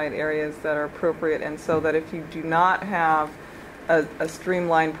identified areas that are appropriate, and so that if you do not have a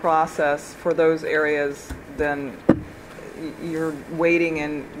streamlined process for those areas, then you're waiting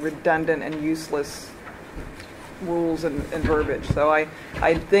in redundant and useless rules and verbiage. So I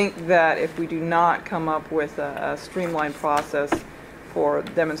think that if we do not come up with a streamlined process for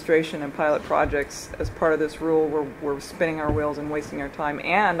demonstration and pilot projects as part of this rule, we're spinning our wheels and wasting our time.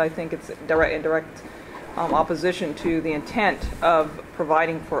 And I think it's in direct opposition to the intent of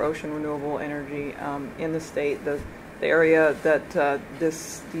providing for ocean renewable energy in the state. The area that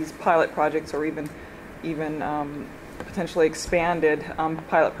these pilot projects or even potentially expanded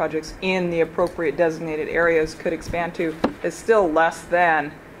pilot projects in the appropriate designated areas could expand to is still less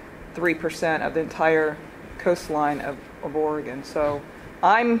than 3% of the entire coastline of Oregon. So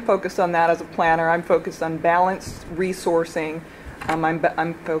I'm focused on that as a planner. I'm focused on balanced resourcing.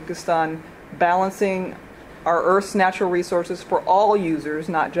 I'm focused on balancing our Earth's natural resources for all users,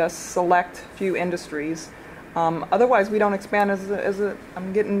 not just select few industries. Otherwise, we don't expand as a.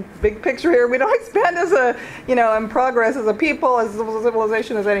 I'm getting big picture here. We don't expand as a, in progress as a people, as a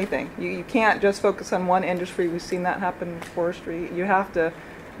civilization, as anything. You can't just focus on one industry. We've seen that happen in forestry. You have to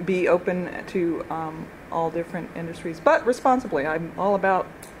be open to all different industries, but responsibly. I'm all about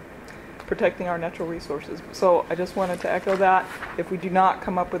protecting our natural resources. So I just wanted to echo that. If we do not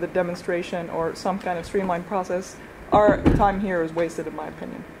come up with a demonstration or some kind of streamlined process, our time here is wasted, in my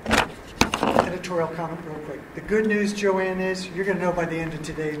opinion. Editorial comment real quick. The good news, Joanne, is you're going to know by the end of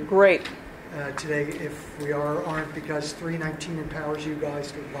today. Great. Today, if we are or aren't, because 319 empowers you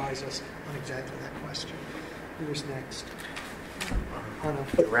guys to advise us on exactly that question. Who's next? Hannah.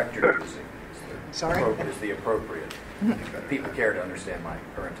 Director using. Sorry? Is the appropriate. People care to understand my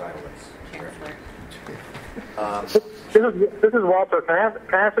current title as director. This is Walter. Can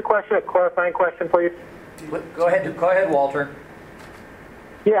I ask a question, a clarifying question, please? Go ahead, Walter.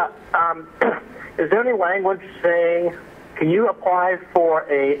 Yeah. Is there any language saying, can you apply for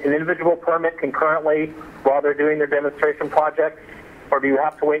an individual permit concurrently while they're doing their demonstration project? Or do you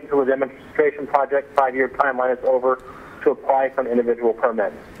have to wait until the demonstration project 5-year timeline is over to apply for an individual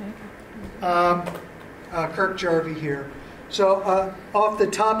permit? Kirk Jarvie here. So off the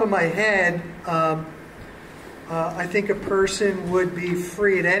top of my head, I think a person would be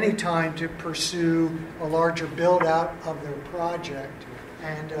free at any time to pursue a larger build-out of their project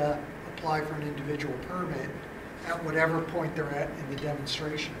and apply for an individual permit at whatever point they're at in the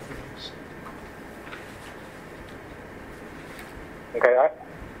demonstration phase. Okay,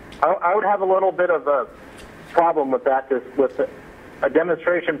 I would have a little bit of a problem with that, with a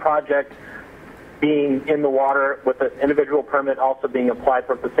demonstration project being in the water with an individual permit also being applied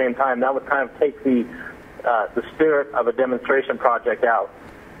for at the same time. That would kind of take the spirit of a demonstration project out,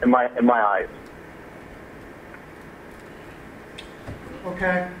 in my eyes.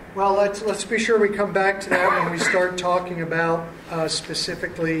 Okay. Well, let's be sure we come back to that when we start talking about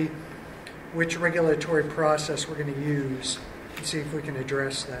specifically which regulatory process we're going to use and see if we can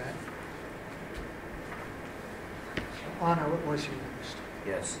address that. Anna, what was you next?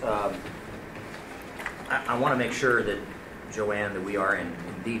 Yes. I want to make sure that, Joanne, that we are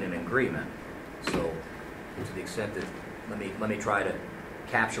indeed in agreement. So, to the extent that, let me try to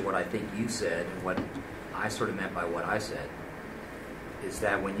capture what I think you said and what I sort of meant by what I said, is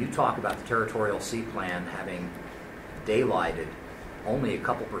that when you talk about the territorial sea plan having daylighted only a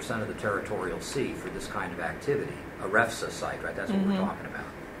couple % of the territorial sea for this kind of activity, a REFSA site, right? That's what we're talking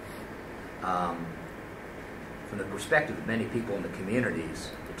about. From the perspective of many people in the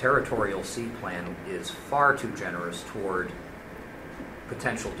communities, the territorial sea plan is far too generous toward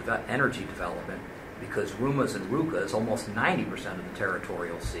potential energy development, because RUMAs and RUCAs, almost 90% of the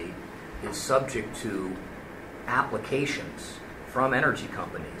territorial sea, is subject to applications from energy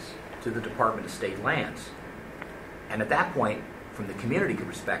companies to the Department of State Lands. And at that point, from the community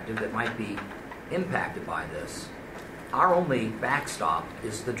perspective that might be impacted by this, our only backstop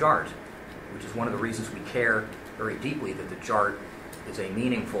is the JART, which is one of the reasons we care very deeply that the JART is a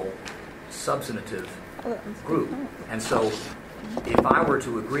meaningful, substantive group. And so if I were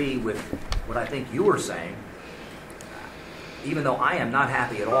to agree with what I think you were saying, even though I am not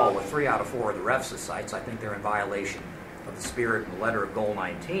happy at all with 3 out of 4 of the REFSA sites, I think they're in violation of the spirit and the letter of Goal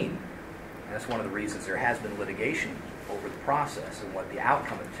 19. And that's one of the reasons there has been litigation over the process and what the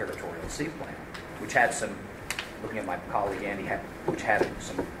outcome of the territorial sea plan, which had some, looking at my colleague Andy, which had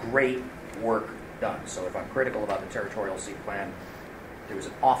some great work done. So if I'm critical about the territorial sea plan, there was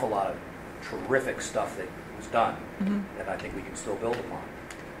an awful lot of terrific stuff that was done that I think we can still build upon.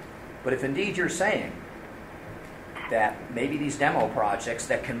 But if indeed you're saying that maybe these demo projects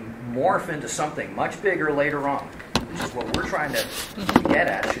that can morph into something much bigger later on, which is what we're trying to get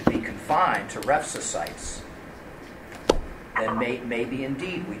at, should be confined to REFSA sites, then maybe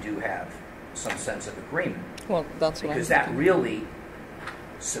indeed we do have some sense of agreement. Well, that's what because that really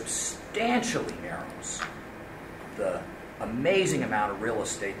substantially narrows the amazing amount of real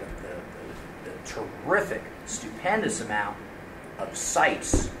estate, the terrific, stupendous amount of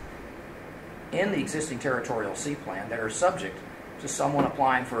sites in the existing territorial sea plan that are subject to someone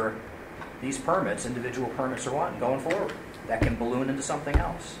applying for these permits, individual permits or what, and going forward. That can balloon into something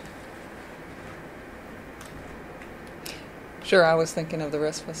else. Sure, I was thinking of the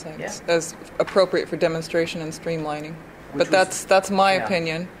RESPA sites as appropriate for demonstration and streamlining. But that's my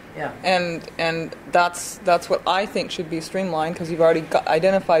opinion. Yeah. And that's what I think should be streamlined, because you've already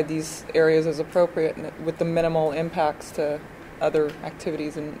identified these areas as appropriate with the minimal impacts to other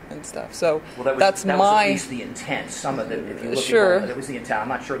activities and stuff. So that was at least the intent. Some of it, if you look at that was the intent. I'm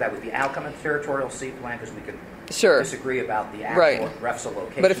not sure that was the outcome of the territorial sea plan, because we can disagree about the actual REFSA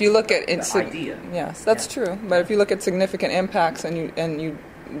location. But if you look at the idea, yes, that's true. But if you look at significant impacts and you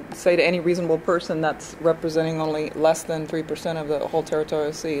say to any reasonable person that's representing only less than 3% of the whole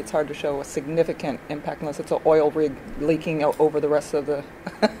territorial sea, it's hard to show a significant impact unless it's an oil rig leaking over the rest of the,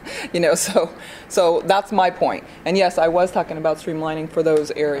 so that's my point. And yes, I was talking about streamlining for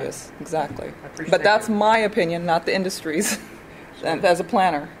those areas, exactly. But that's my opinion, not the industry's, as a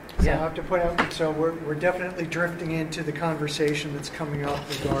planner. So I have to point out, so we're definitely drifting into the conversation that's coming up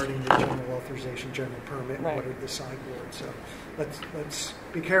regarding the general authorization, general permit, and what are the sideboards. So let's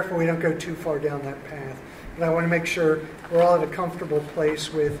be careful we don't go too far down that path. But I want to make sure we're all at a comfortable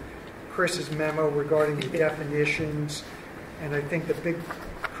place with Chris's memo regarding the definitions. And I think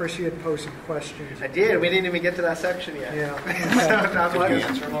Chris, you had posed some questions. I did. We didn't even get to that section yet. Yeah. Not much.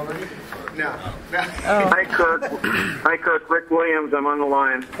 Answer them already? No. Hi, Kirk. Rick Williams. I'm on the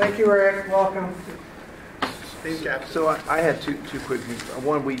line. Thank you, Rick. Welcome. Dave Jackson. So I had two quick things.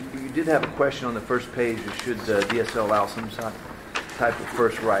 One, you did have a question on the first page. Should DSL allow some type of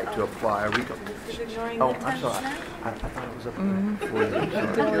first right to apply? Are we? Oh, I'm sorry. I thought it was up before you.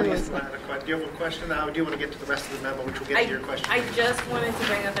 Do you have a question now? Or do you want to get to the rest of the memo, which will get to your question? I just wanted to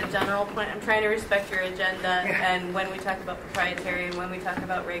bring up a general point. I'm trying to respect your agenda and when we talk about proprietary and when we talk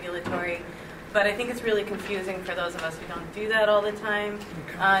about regulatory. But I think it's really confusing for those of us who don't do that all the time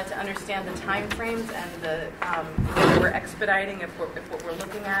to understand the time frames and the whether we're expediting, if what we're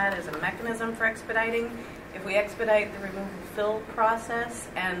looking at is a mechanism for expediting. If we expedite the remove and fill process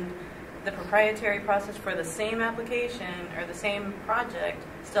and the proprietary process for the same application or the same project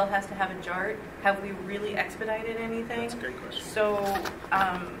still has to have a JART, have we really expedited anything? That's a great question. So,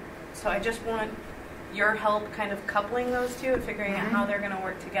 so I just want your help kind of coupling those two and figuring out how they're going to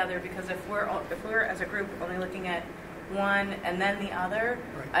work together, because if we're as a group only looking at one and then the other,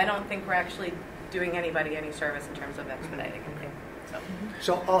 I don't think we're actually doing anybody any service in terms of expediting anything.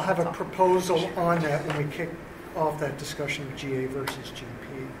 So I'll have a proposal on that when we kick off that discussion of GA versus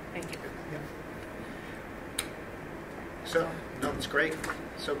GP. Thank you. Yeah. So, no, that's great.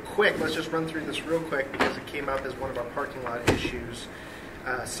 So quick, let's just run through this real quick because it came up as one of our parking lot issues.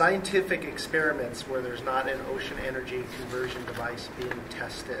 Scientific experiments where there's not an ocean energy conversion device being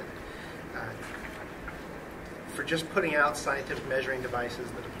tested. For just putting out scientific measuring devices,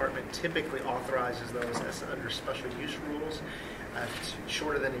 the department typically authorizes those as under special use rules. If it's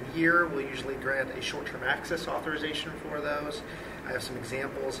shorter than a year, we'll usually grant a short-term access authorization for those. I have some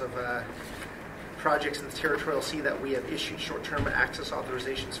examples of projects in the Territorial Sea that we have issued short-term access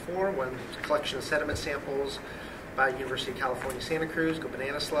authorizations for. One, collection of sediment samples by University of California, Santa Cruz, go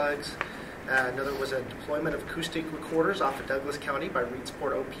banana slugs. Another was a deployment of acoustic recorders off of Douglas County by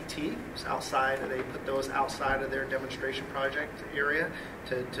Reedsport OPT. It was outside, and they put those outside of their demonstration project area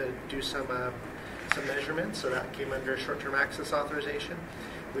to do some measurements, so that came under short-term access authorization.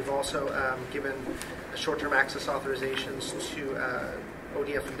 We've also given short-term access authorizations to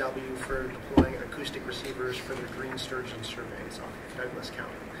ODF&W for deploying acoustic receivers for their green sturgeon surveys off of Douglas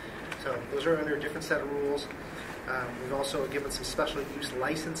County. So those are under a different set of rules. We've also given some special use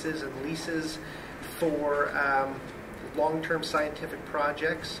licenses and leases for long-term scientific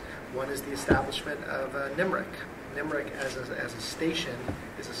projects. One is the establishment of NIMRIC. NIMRIC as a station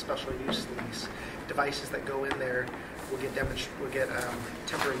is a special use lease. Devices that go in there will get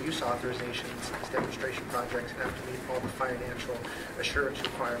temporary use authorizations as demonstration projects and have to meet all the financial assurance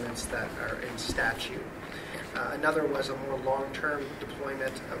requirements that are in statute. Another was a more long-term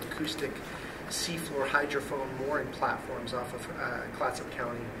deployment of acoustic seafloor hydrophone mooring platforms off of Clatsop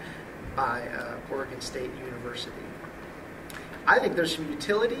County by Oregon State University. I think there's some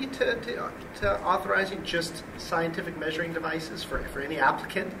utility to authorizing just scientific measuring devices for any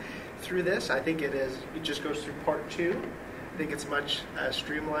applicant through this. I think it just goes through part 2. I think it's a much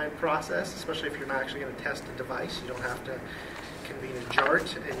streamlined process, especially if you're not actually going to test a device. You don't have to convene a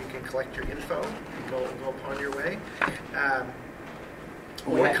JART, and you can collect your info and go upon your way.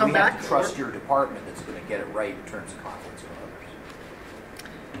 We have to trust your department that's going to get it right in terms of conflicts with others.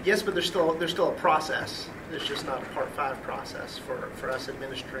 Yes, but there's still a process. There's just not a Part 5 process for us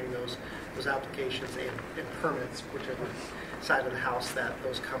administering those applications and permits, whichever side of the house that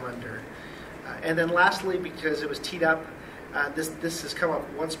those come under. And then lastly, because it was teed up, this has come up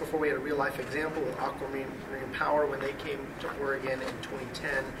once before. We had a real-life example with Aquamarine Power when they came to Oregon in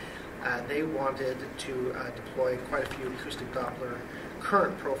 2010. They wanted to deploy quite a few acoustic Doppler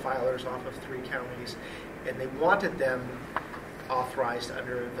current profilers off of 3 counties, and they wanted them authorized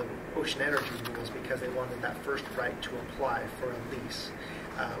under the ocean energy rules because they wanted that first right to apply for a lease.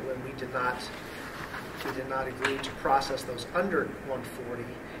 When we did not agree to process those under 140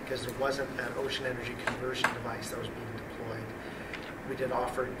 because there wasn't an ocean energy conversion device that was being deployed. We did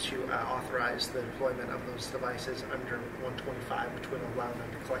offer to authorize the deployment of those devices under 125, which would allow them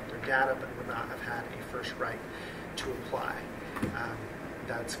to collect their data, but would not have had a first right to apply.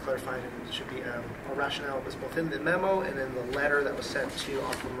 That's clarified, and it should be a rationale was both in the memo and in the letter that was sent to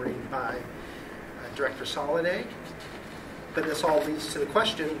Aquamarine by Director Soliday. But this all leads to the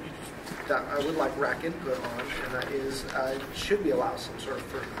question that I would like RAC input on, and that is, should we allow some sort of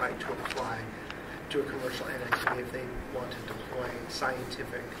first right to apply to a commercial entity if they want to deploy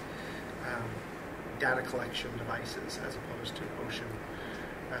scientific data collection devices as opposed to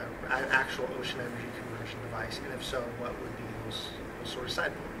an actual ocean energy conversion device, and if so, what would be those sort of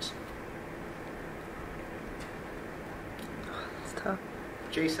sideboards? It's tough.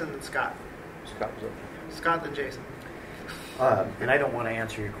 Jason and Scott. Scott was up. Scott and Jason. And I don't want to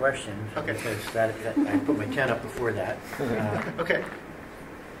answer your question because that I put my 10 up before that. Okay.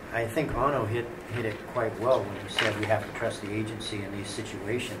 I think Ono hit it quite well when he said we have to trust the agency in these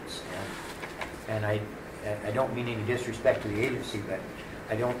situations. And I don't mean any disrespect to the agency, but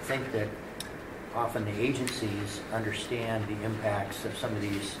I don't think that often the agencies understand the impacts of some of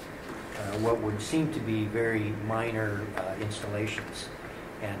these what would seem to be very minor installations.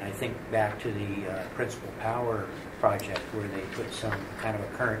 And I think back to the Principal Power project where they put some kind of a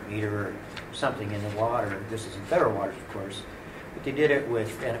current meter or something in the water. This is in federal waters, of course. But they did it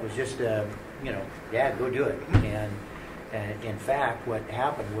with, and it was just, yeah, go do it. And in fact, what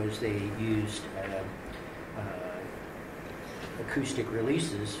happened was they used acoustic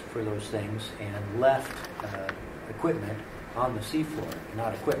releases for those things and left equipment on the seafloor.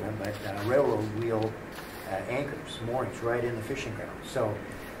 Not equipment, but railroad wheel anchors, moorings right in the fishing grounds. So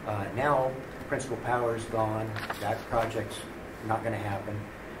now Principal Power's gone. That project's not going to happen.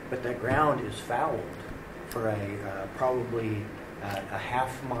 But that ground is fouled for a probably a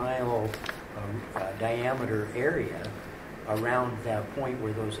half-mile diameter area around that point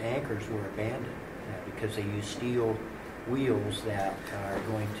where those anchors were abandoned because they use steel wheels that are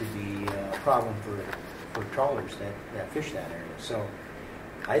going to be a problem for trawlers that fish that area. So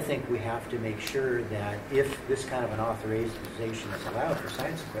I think we have to make sure that if this kind of an authorization is allowed for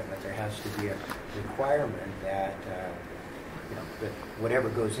science equipment, there has to be a requirement that that whatever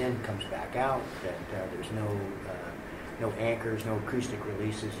goes in comes back out, that there's no anchors, no acoustic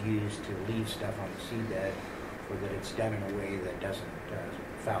releases used to leave stuff on the seabed, or that it's done in a way that doesn't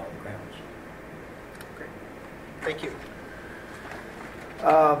foul the grounds. Great. Thank you.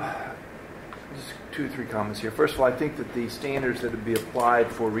 Just 2 or 3 comments here. First of all, I think that the standards that would be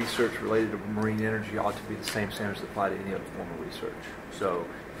applied for research related to marine energy ought to be the same standards that apply to any other form of research. So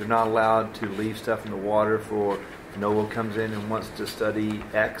they're not allowed to leave stuff in the water for if NOAA comes in and wants to study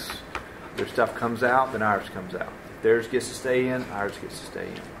X, their stuff comes out, then ours comes out. If theirs gets to stay in, ours gets to stay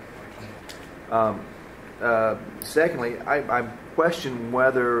in. Secondly, I question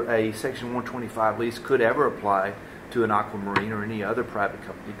whether a Section 125 lease could ever apply to an aquamarine or any other private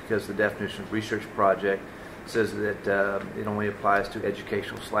company, because the definition of research project says that it only applies to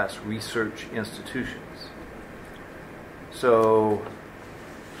educational/research institutions. So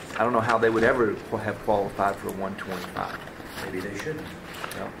I don't know how they would ever have qualified for a 125. Maybe they shouldn't.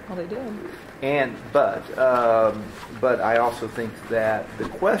 Well, they did. But I also think that the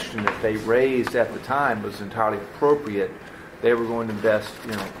question that they raised at the time was entirely appropriate. They were going to invest,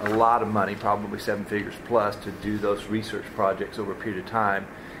 a lot of money, probably 7 figures plus, to do those research projects over a period of time,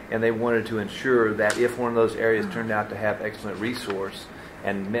 and they wanted to ensure that if one of those areas turned out to have excellent resource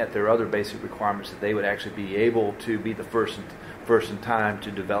and met their other basic requirements, that they would actually be able to be the first in time to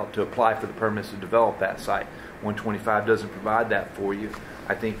apply for the permits to develop that site. 125 doesn't provide that for you.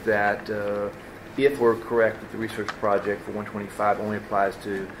 I think that if we're correct that the research project for 125 only applies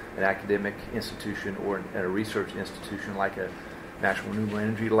to an academic institution or a research institution like a National Renewable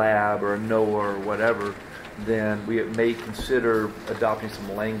Energy Lab or a NOAA or whatever, then we may consider adopting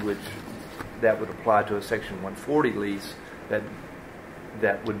some language that would apply to a Section 140 lease that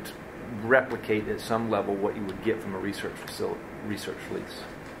would replicate at some level what you would get from a research lease.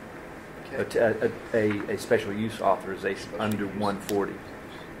 Okay. A special use authorization under 140.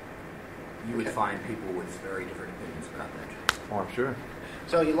 You would find people with very different opinions about that. Oh, I'm sure.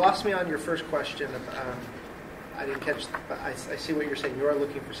 So you lost me on your first question. I didn't catch, but I see what you're saying. You are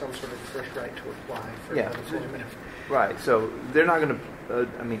looking for some sort of first right to apply for employment. Right. So they're not going to.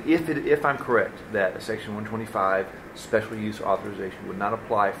 If I'm correct that a Section 125 special use authorization would not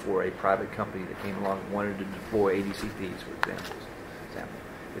apply for a private company that came along and wanted to deploy ADCPs, for example.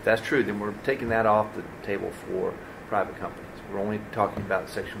 If that's true, then we're taking that off the table for private companies. We're only talking about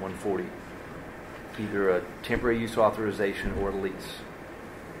Section 140, either a temporary use authorization or a lease.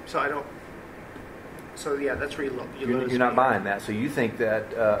 That's where you're not buying that. So you think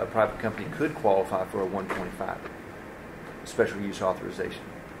that a private company could qualify for a 125 special use authorization?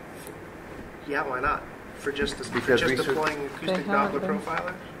 Yeah, why not? For just because deploying acoustic Doppler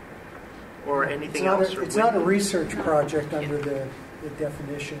profiler or anything else? It's not a research project under the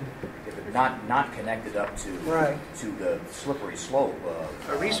definition. If it's not connected up to the slippery slope.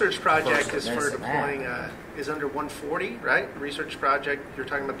 A research project is for deploying is under 140, right? Research project. You're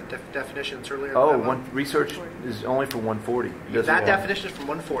talking about the definitions earlier. Research is only for 140. That definition is from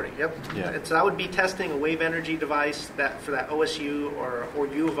 140. Yep. Yeah. And so that would be testing a wave energy device for that OSU or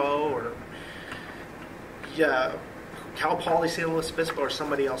U of O or Cal Poly San Luis Obispo or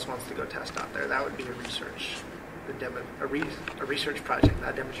somebody else wants to go test out there. That would be a research project,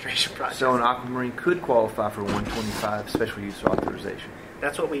 not a demonstration project. So an aquamarine could qualify for 125 special use authorization.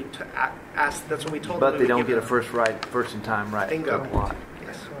 That's what we asked. That's what we told them. But they don't get a first in time right. Bingo. To apply.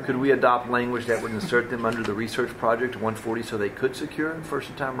 Yes. Could we adopt language that would insert them under the research project 140 so they could secure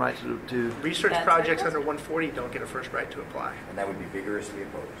first-time right to research projects under 140 don't get a first right to apply. And that would be vigorously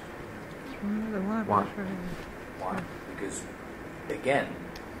opposed. Why? Why? Because, again,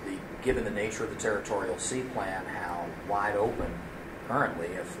 given the nature of the territorial sea plan, how wide open currently,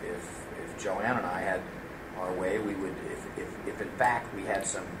 if Joanne and I had our way, we would, if in fact we had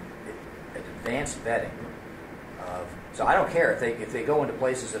some advanced vetting of, so I don't care if they go into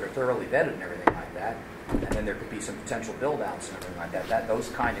places that are thoroughly vetted and everything like that, and then there could be some potential build-outs and everything like that, those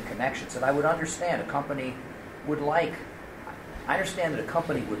kind of connections that I would understand a company would like. I understand that a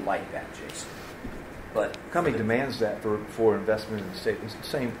company would like that, Jason. But company demands that for investment in the state. It's the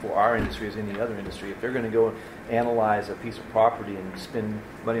same for our industry as any other industry. If they're going to go analyze a piece of property and spend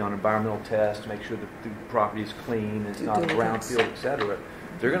money on environmental tests to make sure that the property is clean, it's not a brownfield, et cetera,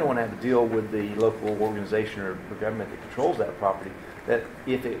 they're going to want to have to deal with the local organization or government that controls that property. That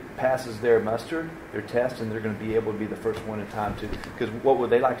if it passes their muster, their test, and they're going to be able to be the first one in time to. Because what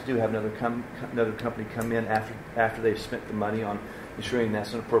would they like to do? Have another company come in after they've spent the money on ensuring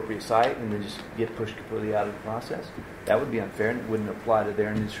that's an appropriate site, and then just get pushed completely out of the process? That would be unfair, and it wouldn't apply to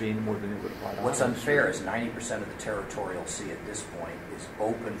their industry any more than it would apply to what's our unfair industry. is 90% of the territorial sea at this point is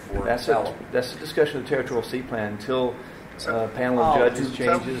open for That's development. that's the discussion of the territorial sea plan until. Panel of judges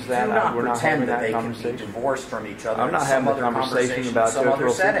changes that. We're not having that conversation. Can be divorced from each other. I'm not having a conversation about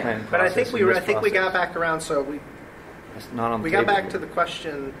territorial sea plan. But I think we got back around. So we got back to the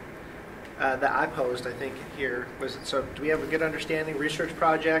question that I posed. I think here was, so do we have a good understanding? Research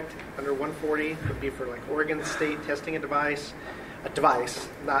project under 140 would be for like Oregon State testing a device,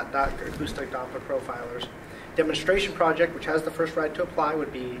 not acoustic Doppler profilers. Demonstration project, which has the first right to apply,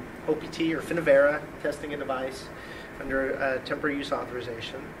 would be OPT or Finavera testing a device under temporary use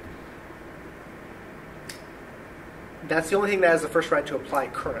authorization. That's the only thing that has the first right to apply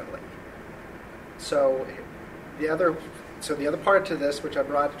currently. So the other part to this, which I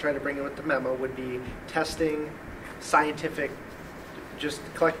brought to try to bring in with the memo, would be testing scientific, just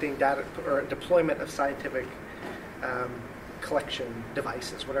collecting data or deployment of scientific collection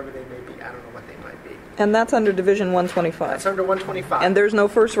devices, whatever they may be. I don't know what they might be. And that's under Division 125. That's under 125. And there's no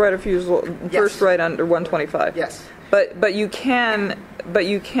first right of refusal, first right under 125. Yes. But you can't.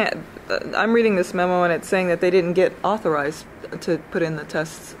 I'm reading this memo and it's saying that they didn't get authorized to put in the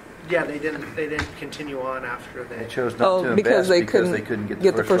tests. Yeah, they didn't continue on after they chose not to because invest they couldn't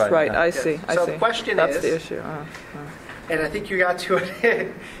get the first right. I see. So the question that's is, the issue. And I think you got to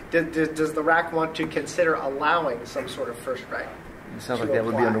it. Does the RAC want to consider allowing some sort of first right? It sounds like that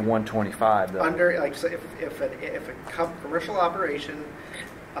would be under 125, though. Under, like, so if a commercial operation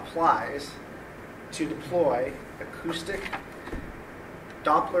applies to deploy acoustic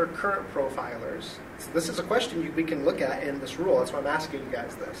Doppler current profilers, so this is a question we can look at in this rule. That's why I'm asking you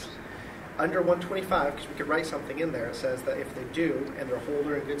guys this. Under 125, because we could write something in there that says that if they do and they're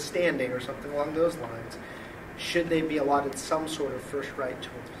holder in good standing or something along those lines, should they be allotted some sort of first right to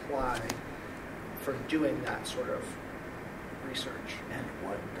apply for doing that sort of research? And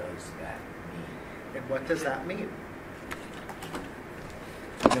what does that mean? And what does that mean?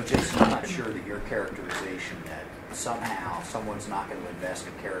 You know, Jason, I'm not sure that your characterization that somehow someone's not going to invest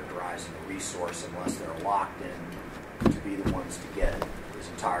in characterizing a resource unless they're locked in to be the ones to get it is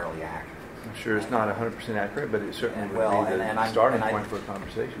entirely accurate. I'm sure it's not 100% accurate, but it certainly would be the starting point for a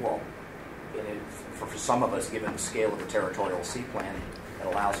conversation. Well, for some of us, given the scale of the territorial sea plan, it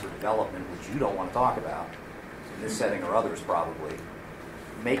allows for development, which you don't want to talk about, in this setting or others probably,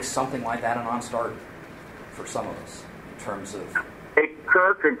 makes something like that a non-starter for some of us in terms of... Hey,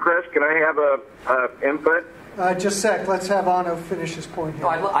 Kirk and Chris, can I have a input? Just a sec. Let's have Anno finish his point here.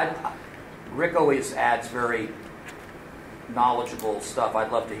 No, Rick always adds very knowledgeable stuff.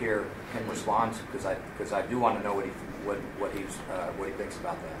 I'd love to hear him respond because I do want to know what he thinks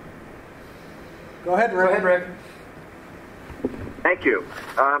about that. Go ahead, Rick. Go ahead, Rick. Thank you.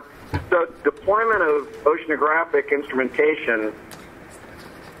 So deployment of oceanographic instrumentation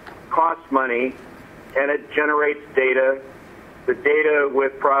costs money, and it generates data. The data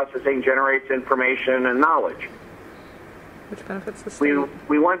with processing generates information and knowledge. Which benefits the state.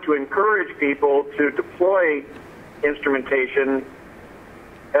 We want to encourage people to deploy instrumentation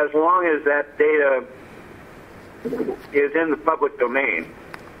as long as that data is in the public domain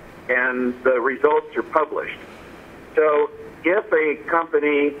and the results are published. So if a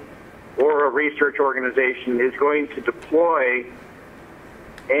company or a research organization is going to deploy,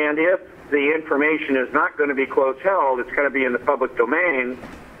 and if the information is not going to be close held, it's going to be in the public domain,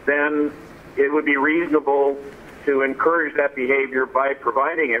 then it would be reasonable to encourage that behavior by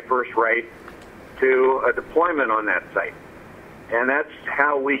providing a first right to a deployment on that site. And that's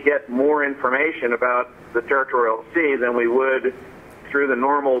how we get more information about the territorial sea than we would through the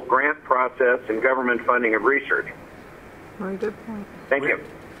normal grant process and government funding of research. Very good point. Thank you.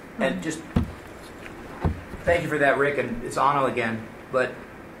 And just thank you for that, Rick. And it's Anno again. But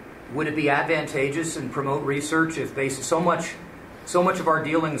would it be advantageous and promote research if so much of our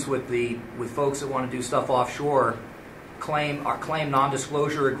dealings with folks that want to do stuff offshore claim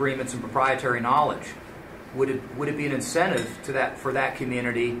non-disclosure agreements and proprietary knowledge? Would it be an incentive for that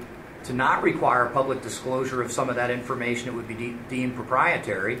community to not require public disclosure of some of that information that would be deemed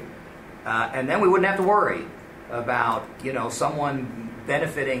proprietary, and then we wouldn't have to worry about someone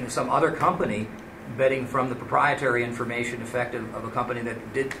benefiting, some other company betting from the proprietary information effective of a company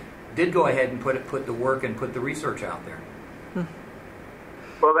that did go ahead and put the work and put the research out there.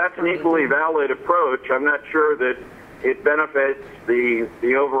 Well, that's an equally valid approach. I'm not sure that it benefits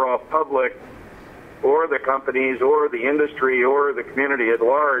the overall public or the companies or the industry or the community at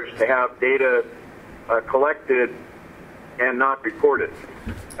large to have data collected and not reported.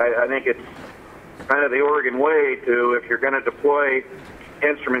 I think it's kind of the Oregon way to, if you're going to deploy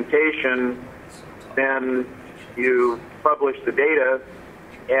instrumentation, then you publish the data,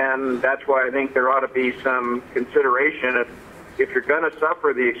 and that's why I think there ought to be some consideration if you're going to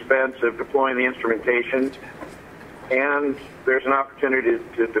suffer the expense of deploying the instrumentation and there's an opportunity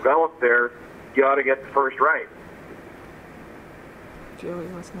to develop there, you ought to get the first right. Joey,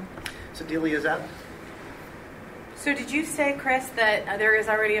 listen. So Delia, is that? So did you say, Chris, that there is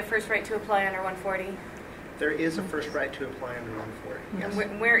already a first right to apply under 140? There is a first right to apply under 140.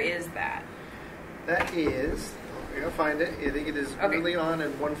 Yes. And where is that? That is, I'm going to find it. I think it is early on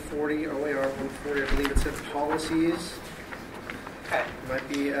in 140, OAR 140. I believe it says policies. Okay. It might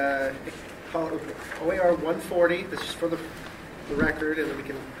be OAR 140. This is for the record, and then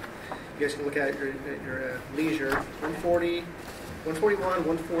you guys can look at your leisure. 140, 141,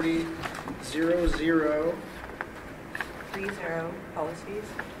 140, 00. 30 policies.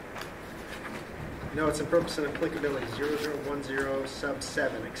 No, it's in purpose and applicability, 0010 sub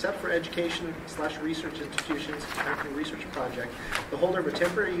 7. Except for education/research institutions conducting a research project, the holder of a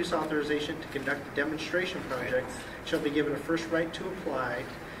temporary use authorization to conduct a demonstration project shall be given a first right to apply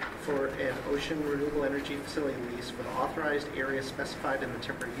for an ocean renewable energy facility lease for the authorized area specified in the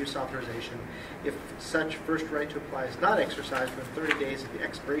temporary use authorization. If such first right to apply is not exercised within 30 days of the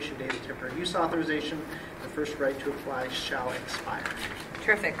expiration date of the temporary use authorization, the first right to apply shall expire.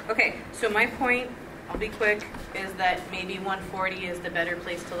 Terrific. Okay, so my point, I'll be quick, is that maybe 140 is the better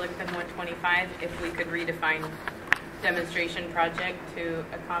place to look than 125 if we could redefine demonstration project to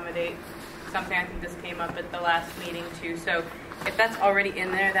accommodate something. I think this came up at the last meeting too. So if that's already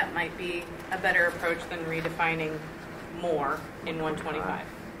in there, that might be a better approach than redefining more in 125.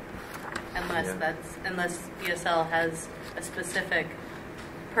 Unless ESL has a specific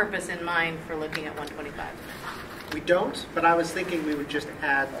purpose in mind for looking at 125. We don't, but I was thinking we would just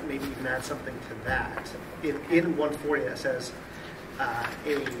maybe even add something to that. In 140 that says a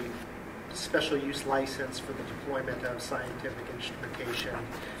special use license for the deployment of scientific instrumentation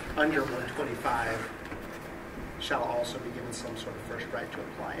under 125 shall also be given some sort of first right to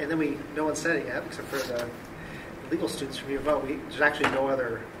apply. And then no one said it yet, except for the legal students from U of O. There's actually no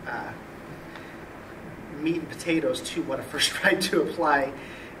other meat and potatoes to what a first right to apply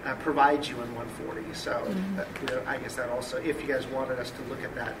provides you in 140. So I guess that also, if you guys wanted us to look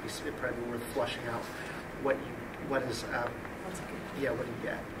at that, it'd probably be worth flushing out what do you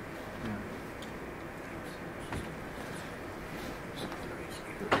get?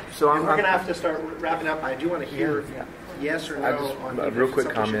 So we're going to have to start wrapping up. I do want to hear yes or no on a real quick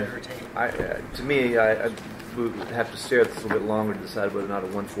comment. To me, I would have to stare at this a little bit longer to decide whether or not a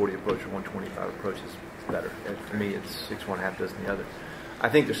 140 approach or 125 approach is better. And for me, it's 6 one, half dozen the other. I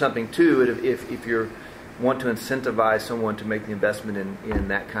think there's something to it if you want to incentivize someone to make the investment in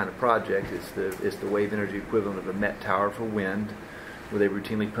that kind of project. It's the wave energy equivalent of a Met tower for wind, where they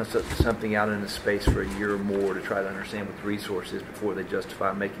routinely put something out into space for a year or more to try to understand what the resource is before they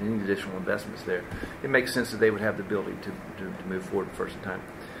justify making any additional investments there. It makes sense that they would have the ability to move forward the first time.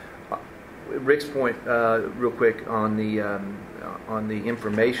 Rick's point, real quick, on the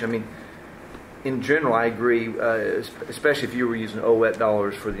information. I mean, in general, I agree, especially if you were using OET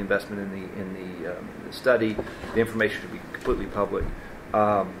dollars for the investment in the study, the information should be completely public.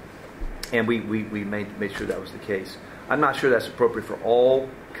 And we made sure that was the case. I'm not sure that's appropriate for all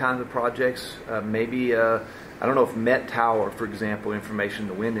kinds of projects. Maybe, I don't know if Met Tower, for example, information in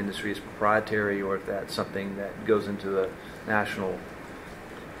the wind industry is proprietary, or if that's something that goes into the national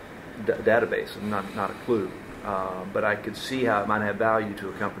database. I'm not a clue. But I could see how it might have value to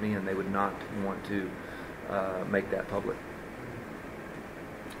a company, and they would not want to make that public.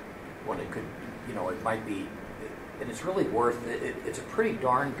 when it could, it might be, and it's really worth it. It's a pretty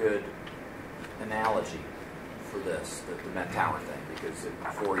darn good analogy for this, the Met Tower thing, because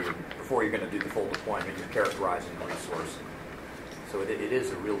before you're going to do the full deployment, you're characterizing the resource. So it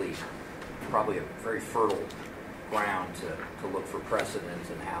is a really, probably a very fertile ground to look for precedent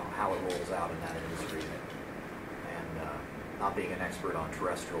and how it rolls out in that industry. And not being an expert on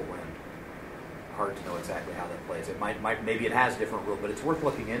terrestrial wind, hard to know exactly how that plays. It might maybe it has different rules, but it's worth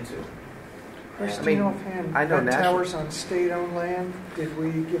looking into. Chris, do you know offhand, Met Towers on state-owned land, did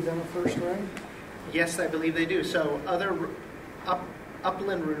we give them a first right? Yes, I believe they do. So other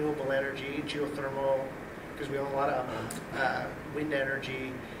upland renewable energy, geothermal, because we own a lot of wind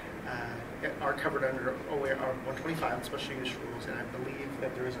energy, are covered under OER 125 and special use rules, and I believe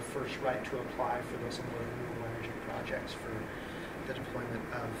that there is a first right to apply for those similar renewable energy projects for the deployment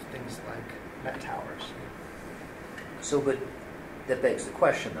of things like Met Towers. So, but that begs the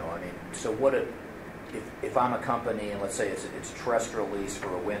question, though. I mean, so what if I'm a company and let's say it's terrestrial lease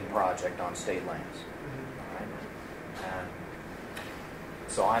for a wind project on state lands, right? And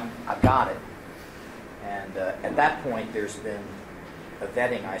so I've got it, and at that point there's been a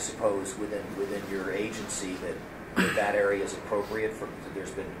vetting, I suppose, within your agency that area is appropriate for.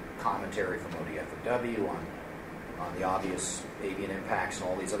 There's been commentary from ODFW on the obvious avian impacts and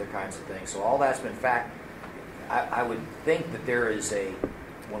all these other kinds of things. So all that's been I would think that there is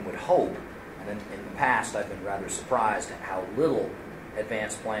one would hope, and in the past I've been rather surprised at how little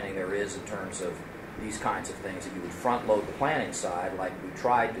advanced planning there is in terms of these kinds of things, that you would front load the planning side like we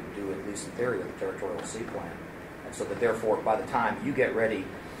tried to do, at least in theory, with the territorial sea plan. And so that therefore by the time you get ready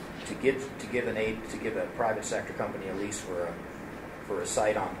to give a private sector company a lease for a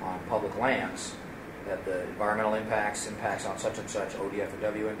site on public lands, that the environmental impacts on such and such,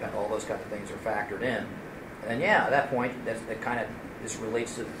 ODFW impact, all those kind of things are factored in. And yeah, at that point, this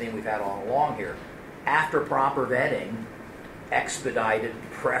relates to the theme we've had all along here. After proper vetting, expedited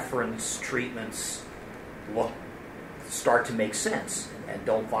preference treatments start to make sense and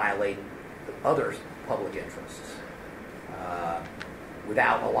don't violate the other public interests.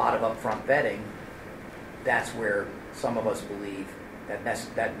 Without a lot of upfront vetting, that's where some of us believe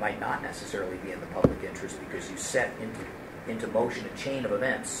that might not necessarily be in the public interest, because you set into motion a chain of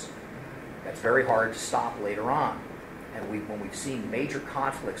events that's very hard to stop later on. And when we've seen major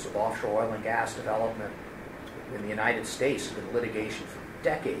conflicts with offshore oil and gas development in the United States, there's been litigation for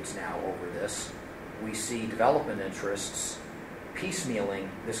decades now over this. We see development interests piecemealing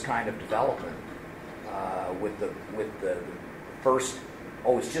this kind of development with the first,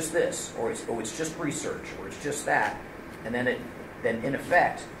 it's just this, or it's just research, or it's just that, and then in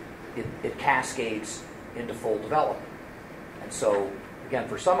effect it cascades into full development. And so again,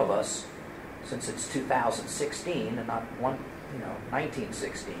 for some of us, since it's 2016 and not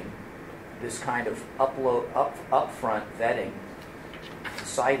 1916, this kind of upfront vetting,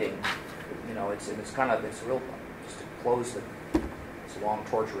 citing, it's real. Just to close this long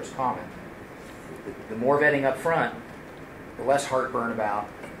torturous comment, the more vetting up front, the less heartburn about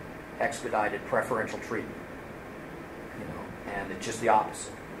expedited preferential treatment. And it's just the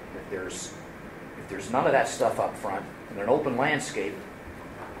opposite. If there's none of that stuff up front in an open landscape,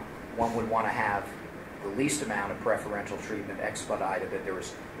 one would want to have the least amount of preferential treatment expedited. That there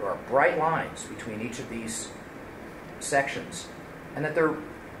are bright lines between each of these sections, and that they're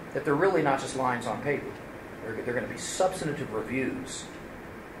really not just lines on paper. They're going to be substantive reviews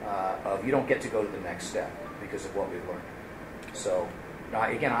of you don't get to go to the next step because of what we've learned. So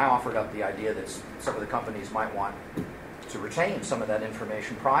again, I offered up the idea that some of the companies might want to retain some of that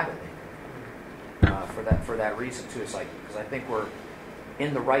information privately for that reason too. It's like, because I think we're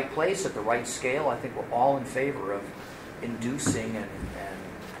in the right place at the right scale. I think we're all in favor of inducing and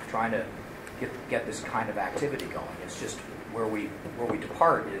trying to get this kind of activity going. It's just where we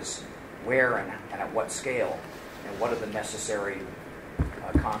depart is where and at what scale, and what are the necessary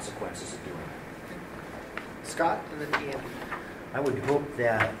consequences of doing it. Scott, and then Ian. I would hope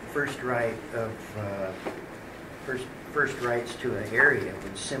that first rights to an area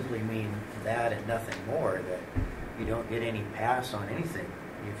would simply mean that and nothing more, that you don't get any pass on anything.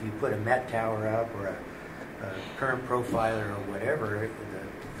 If you put a Met Tower up or a current profiler or whatever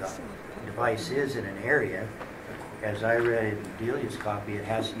the device is in an area, as I read in Delia's copy, you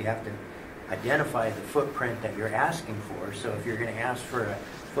have to identify the footprint that you're asking for. So if you're going to ask for a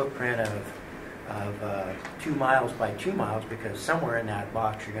footprint of 2 miles by 2 miles, because somewhere in that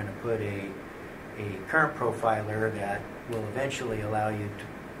box you're going to put a current profiler that will eventually allow you to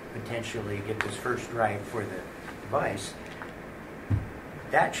potentially get this first right for the device,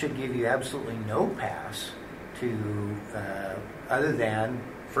 that should give you absolutely no pass to other than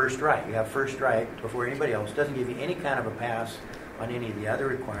first right. You have first right before anybody else. Doesn't give you any kind of a pass on any of the other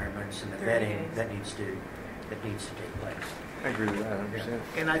requirements and the vetting that needs to take place. I agree with that 100%.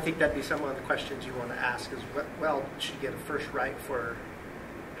 And I think that'd be some of the questions you want to ask is, well, should you get a first right for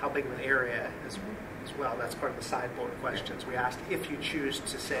how big of an area as well? That's part of the sideboard questions. We asked if you choose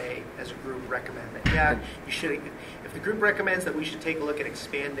to say, as a group, recommend that, yeah, you should. If the group recommends that we should take a look at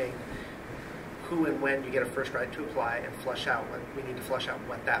expanding who and when you get a first right to apply and flush out what we need to flush out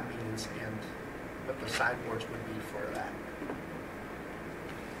what that means and what the sideboards would be for that.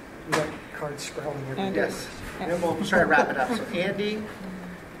 You got cards sprawling everywhere. Yes. And then we'll try to wrap it up. So Andy, is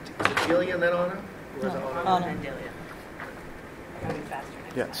it Jillian then Anna? Or is it Anna? And Delia. Gotta be faster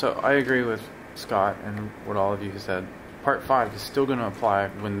next Yeah, time. so I agree with Scott and what all of you said. Part 5 is still going to apply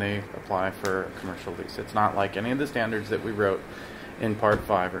when they apply for a commercial lease. It's not like any of the standards that we wrote in Part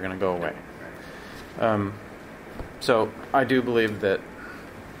 5 are going to go away. So I do believe that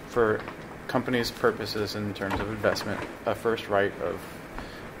for companies' purposes in terms of investment, a first right of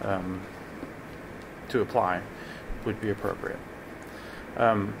to apply would be appropriate.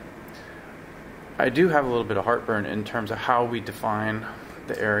 I do have a little bit of heartburn in terms of how we define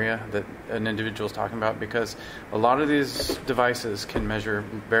the area that an individual is talking about, because a lot of these devices can measure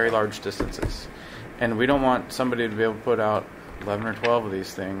very large distances, and we don't want somebody to be able to put out 11 or 12 of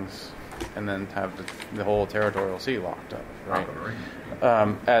these things and then have the whole territorial sea locked up, right?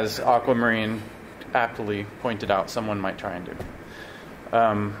 As Aquamarine aptly pointed out, someone might try and do.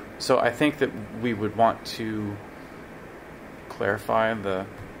 So I think that we would want to clarify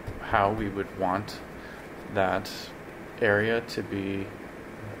how we would want that area to be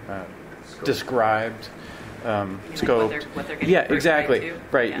described, scoped. What they're getting Yeah, first exactly.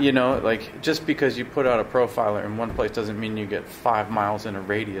 right to. Right. Yeah. You know, like just because you put out a profiler in one place doesn't mean you get 5 miles in a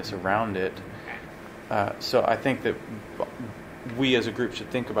radius around it. So I think that we as a group should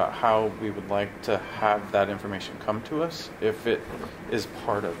think about how we would like to have that information come to us if it is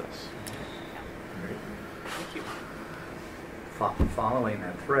part of this. Thank you. Following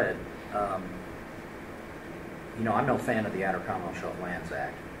that thread, I'm no fan of the Outer Continental Shelf Lands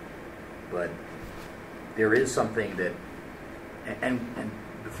Act, but there is something that, and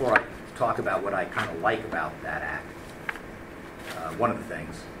before I talk about what I kind of like about that act, one of the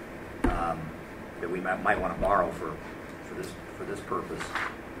things that we might want to borrow for this purpose,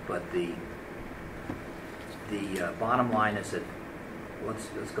 but the bottom line is that let's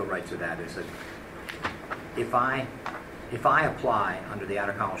go right to that. Is that if I apply under the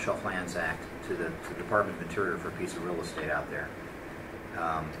Outer Continental Shelf Lands Act to the Department of Interior for a piece of real estate out there,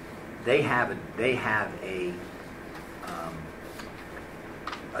 they have a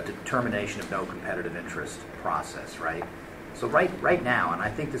determination of no competitive interest process, right? So right now, and I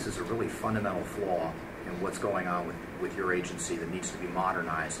think this is a really fundamental flaw in what's going on with your agency that needs to be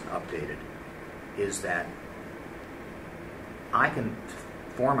modernized and updated, is that I can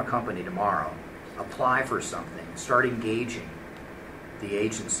form a company tomorrow, apply for something, start engaging the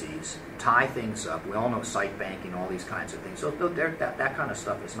agencies, tie things up. We all know site banking, all these kinds of things. So that kind of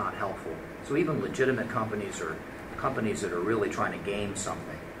stuff is not helpful. So even legitimate companies or companies that are really trying to gain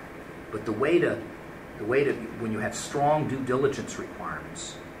something. But the way to when you have strong due diligence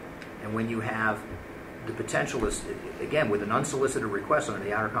requirements, and when you have the potential is, again, with an unsolicited request under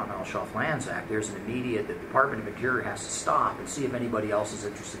the Outer Continental Shelf Lands Act, there's an immediate, the Department of Interior has to stop and see if anybody else is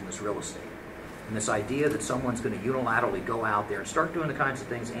interested in this real estate. And this idea that someone's going to unilaterally go out there and start doing the kinds of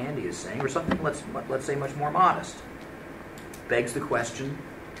things Andy is saying, or something, let's say, much more modest, begs the question,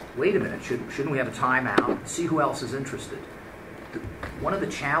 wait a minute, shouldn't we have a timeout, see who else is interested? One of the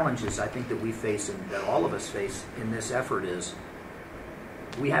challenges I think that we face, and that all of us face in this effort, is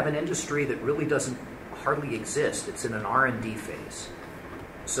we have an industry that really doesn't hardly exist. It's in an R&D phase.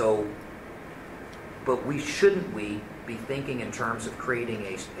 So, but shouldn't we be thinking in terms of creating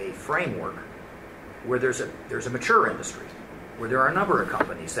a framework where there's a mature industry, where there are a number of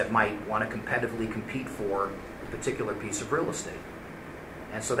companies that might want to competitively compete for a particular piece of real estate?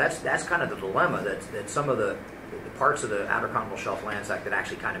 And so that's kind of the dilemma that some of the parts of the Outer Continental Shelf Lands Act that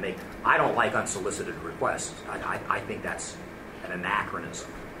actually kind of make, I don't like unsolicited requests. I think that's an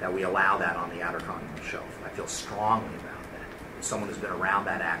anachronism, that we allow that on the Outer Continental Shelf. I feel strongly about that. As someone who's been around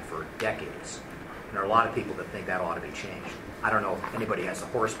that act for decades, and there are a lot of people that think that ought to be changed. I don't know if anybody has the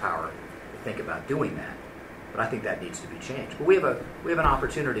horsepower to think about doing that, but I think that needs to be changed. But we have an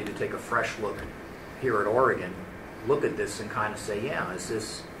opportunity to take a fresh look here at Oregon, look at this and kind of say, yeah,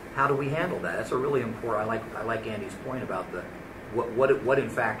 how do we handle that? That's a really important. I like Andy's point about what in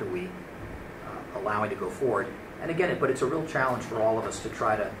fact are we allowing to go forward. And again, but it's a real challenge for all of us to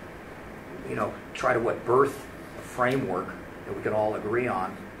try to birth a framework that we could all agree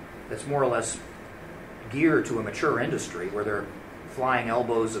on that's more or less geared to a mature industry where they're flying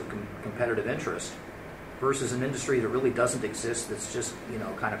elbows of competitive interest versus an industry that really doesn't exist, that's just,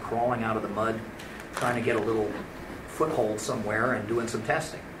 kind of crawling out of the mud, trying to get a little foothold somewhere and doing some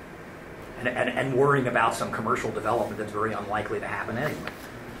testing. And worrying about some commercial development that's very unlikely to happen anyway.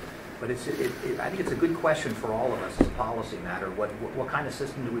 But I think it's a good question for all of us as a policy matter. What kind of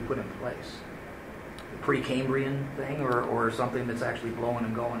system do we put in place? A pre-Cambrian thing or something that's actually blowing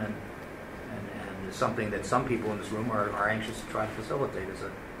and going and something that some people in this room are anxious to try to facilitate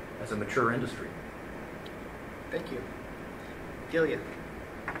as a mature industry? Thank you. Delia.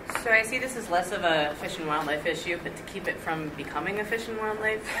 So I see this as less of a fish and wildlife issue, but to keep it from becoming a fish and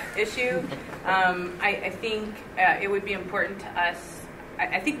wildlife issue, I think it would be important to us.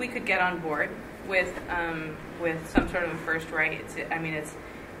 I think we could get on board with some sort of a first right.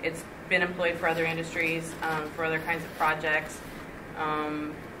 It's been employed for other industries, for other kinds of projects.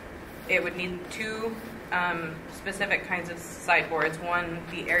 It would need two specific kinds of sideboards. One,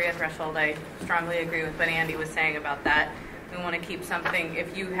 the area threshold. I strongly agree with what Andy was saying about that. We want to keep something,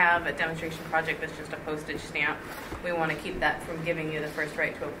 if you have a demonstration project that's just a postage stamp, we want to keep that from giving you the first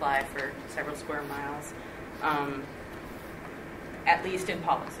right to apply for several square miles, at least in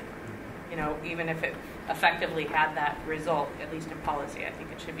policy. Even if it effectively had that result, at least in policy, I think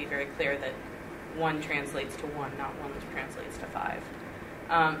it should be very clear that one translates to one, not one translates to five.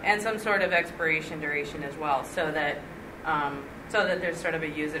 And some sort of expiration duration as well, so that there's sort of a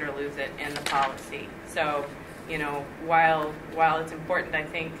use it or lose it in the policy. So, while it's important, I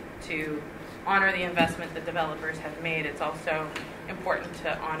think, to honor the investment that developers have made, it's also important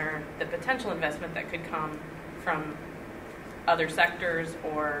to honor the potential investment that could come from other sectors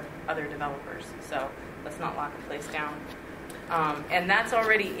or other developers. So let's not lock a place down. And that's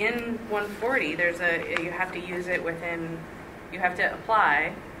already in 140. You have to use it you have to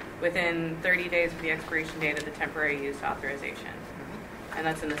apply within 30 days of the expiration date of the temporary use authorization. And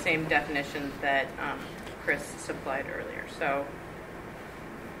that's in the same definition that Chris supplied earlier. So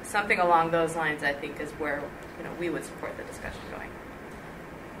something along those lines, I think, is where we would support the discussion going.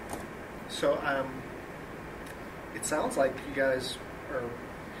 So it sounds like you guys are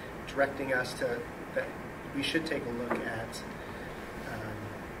directing us that we should take a look at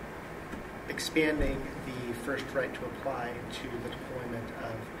expanding the first right to apply to the deployment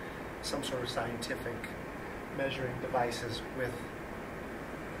of some sort of scientific measuring devices with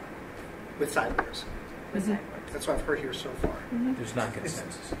sideboards. That's what I've heard here so far. There's not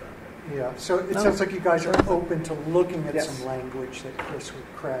consensus about that. Yeah, so it sounds like you guys are open to looking at some language that Chris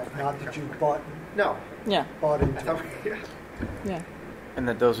would craft, not that you bought into it. Yeah. And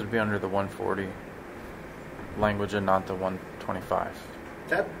that those would be under the 140 language and not the 125.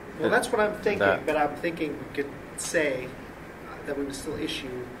 That's what I'm thinking, but I'm thinking we could say that we would still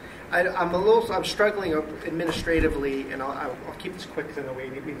issue. I'm struggling administratively, and I'll keep this quick because I know we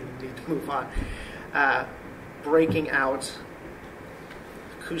need to move on. Breaking out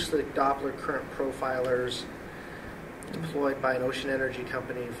acoustic Doppler current profilers deployed by an ocean energy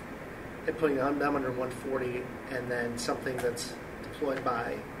company and putting them under 140, and then something that's deployed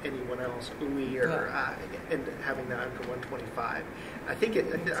by anyone else, UWI, and having that under 125. I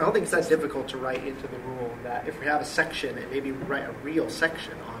don't think it's that difficult to write into the rule that if we have a section, and maybe write a real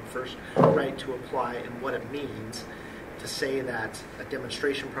section on first right to apply and what it means to say that a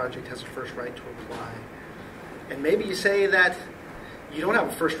demonstration project has a first right to apply. And maybe you say that you don't have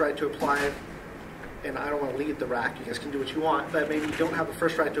a first right to apply, and I don't want to lead the rack, you guys can do what you want, but maybe you don't have the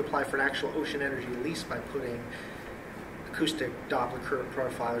first right to apply for an actual ocean energy lease by putting acoustic Doppler current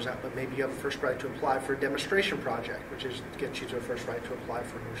profilers out, but maybe you have a first right to apply for a demonstration project, which gets you to a first right to apply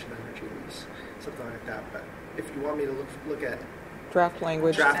for an ocean energy lease, something like that. But if you want me to look at draft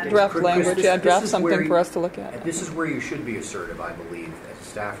language, draft something for us to look at. This is where you should be assertive, I believe, as a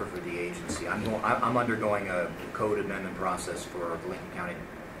staffer for the agency. I'm undergoing a code amendment process for the Lincoln County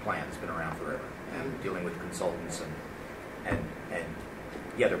plan that's been around forever, and dealing with consultants and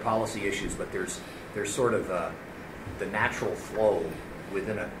there are policy issues, but there's sort of the natural flow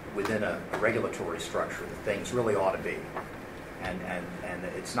within a regulatory structure that things really ought to be, and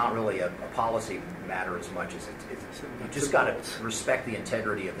it's not really a policy matter as much as you just got to respect the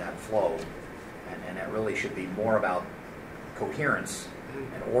integrity of that flow, and it really should be more about coherence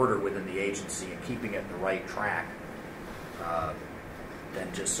and order within the agency and keeping it in the right track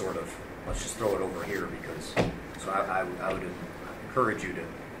than just sort of let's just throw it over here because. So I would encourage you to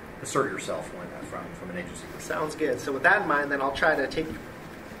assert yourself from an agency. Sounds good. So with that in mind, then I'll try to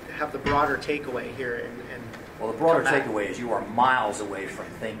have the broader takeaway here. Well, the broader takeaway is you are miles away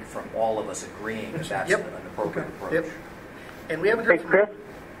from all of us agreeing that that's an appropriate approach. Yep. And we haven't heard Hey, from Chris?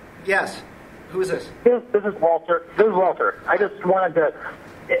 Yes. Who is this? This is Walter. I just wanted to,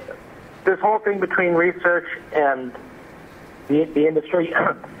 this whole thing between research and the industry,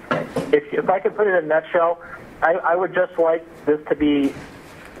 if I could put it in a nutshell, I would just like this to be,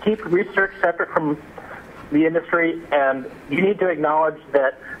 keep research separate from the industry, and you need to acknowledge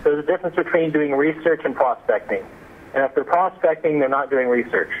that there's a difference between doing research and prospecting. And if they're prospecting, they're not doing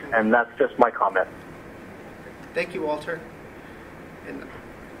research. And that's just my comment. Thank you, Walter. And I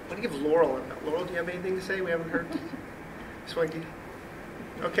want to give Laurel. Laurel, do you have anything to say? We haven't heard. Swinky.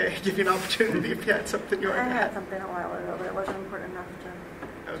 Okay, give you an opportunity if you had something you wanted to I add. had something a while ago, but it wasn't important enough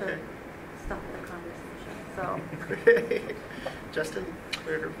to stop the conversation. So. Justin,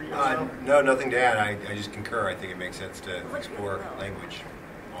 we're here for you. No, nothing to add. I just concur. I think it makes sense to explore language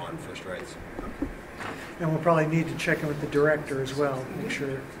on first rights. And we'll probably need to check in with the director as well, make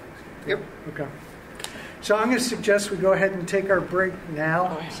sure. Yep. Okay. So I'm going to suggest we go ahead and take our break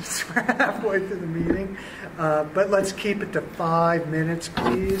now, since we're halfway through the meeting. But let's keep it to 5 minutes,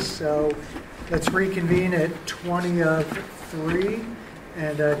 please. So let's reconvene at 20 of 3,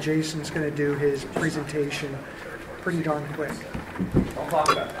 and Jason's going to do his presentation pretty darn quick.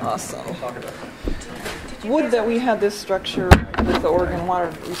 Awesome. Would that we had this structure with the Oregon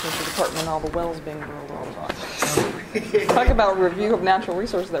Water Resources Department and all the wells being drilled all the time. Talk about a review of natural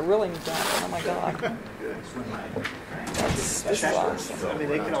resources that really needs to happen. Oh my God. This is awesome. I mean,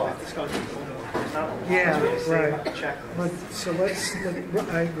 they can all have to go through. Yeah, right. But, so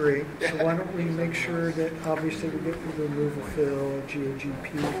I agree. So why don't we make sure that obviously we get the removal fill,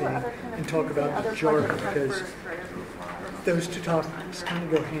 GAGP thing, and talk about the jargon, because those two topics kind of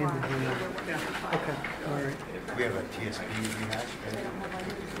go hand in hand. Yeah. Okay, all right. Do we have a TSP rehash?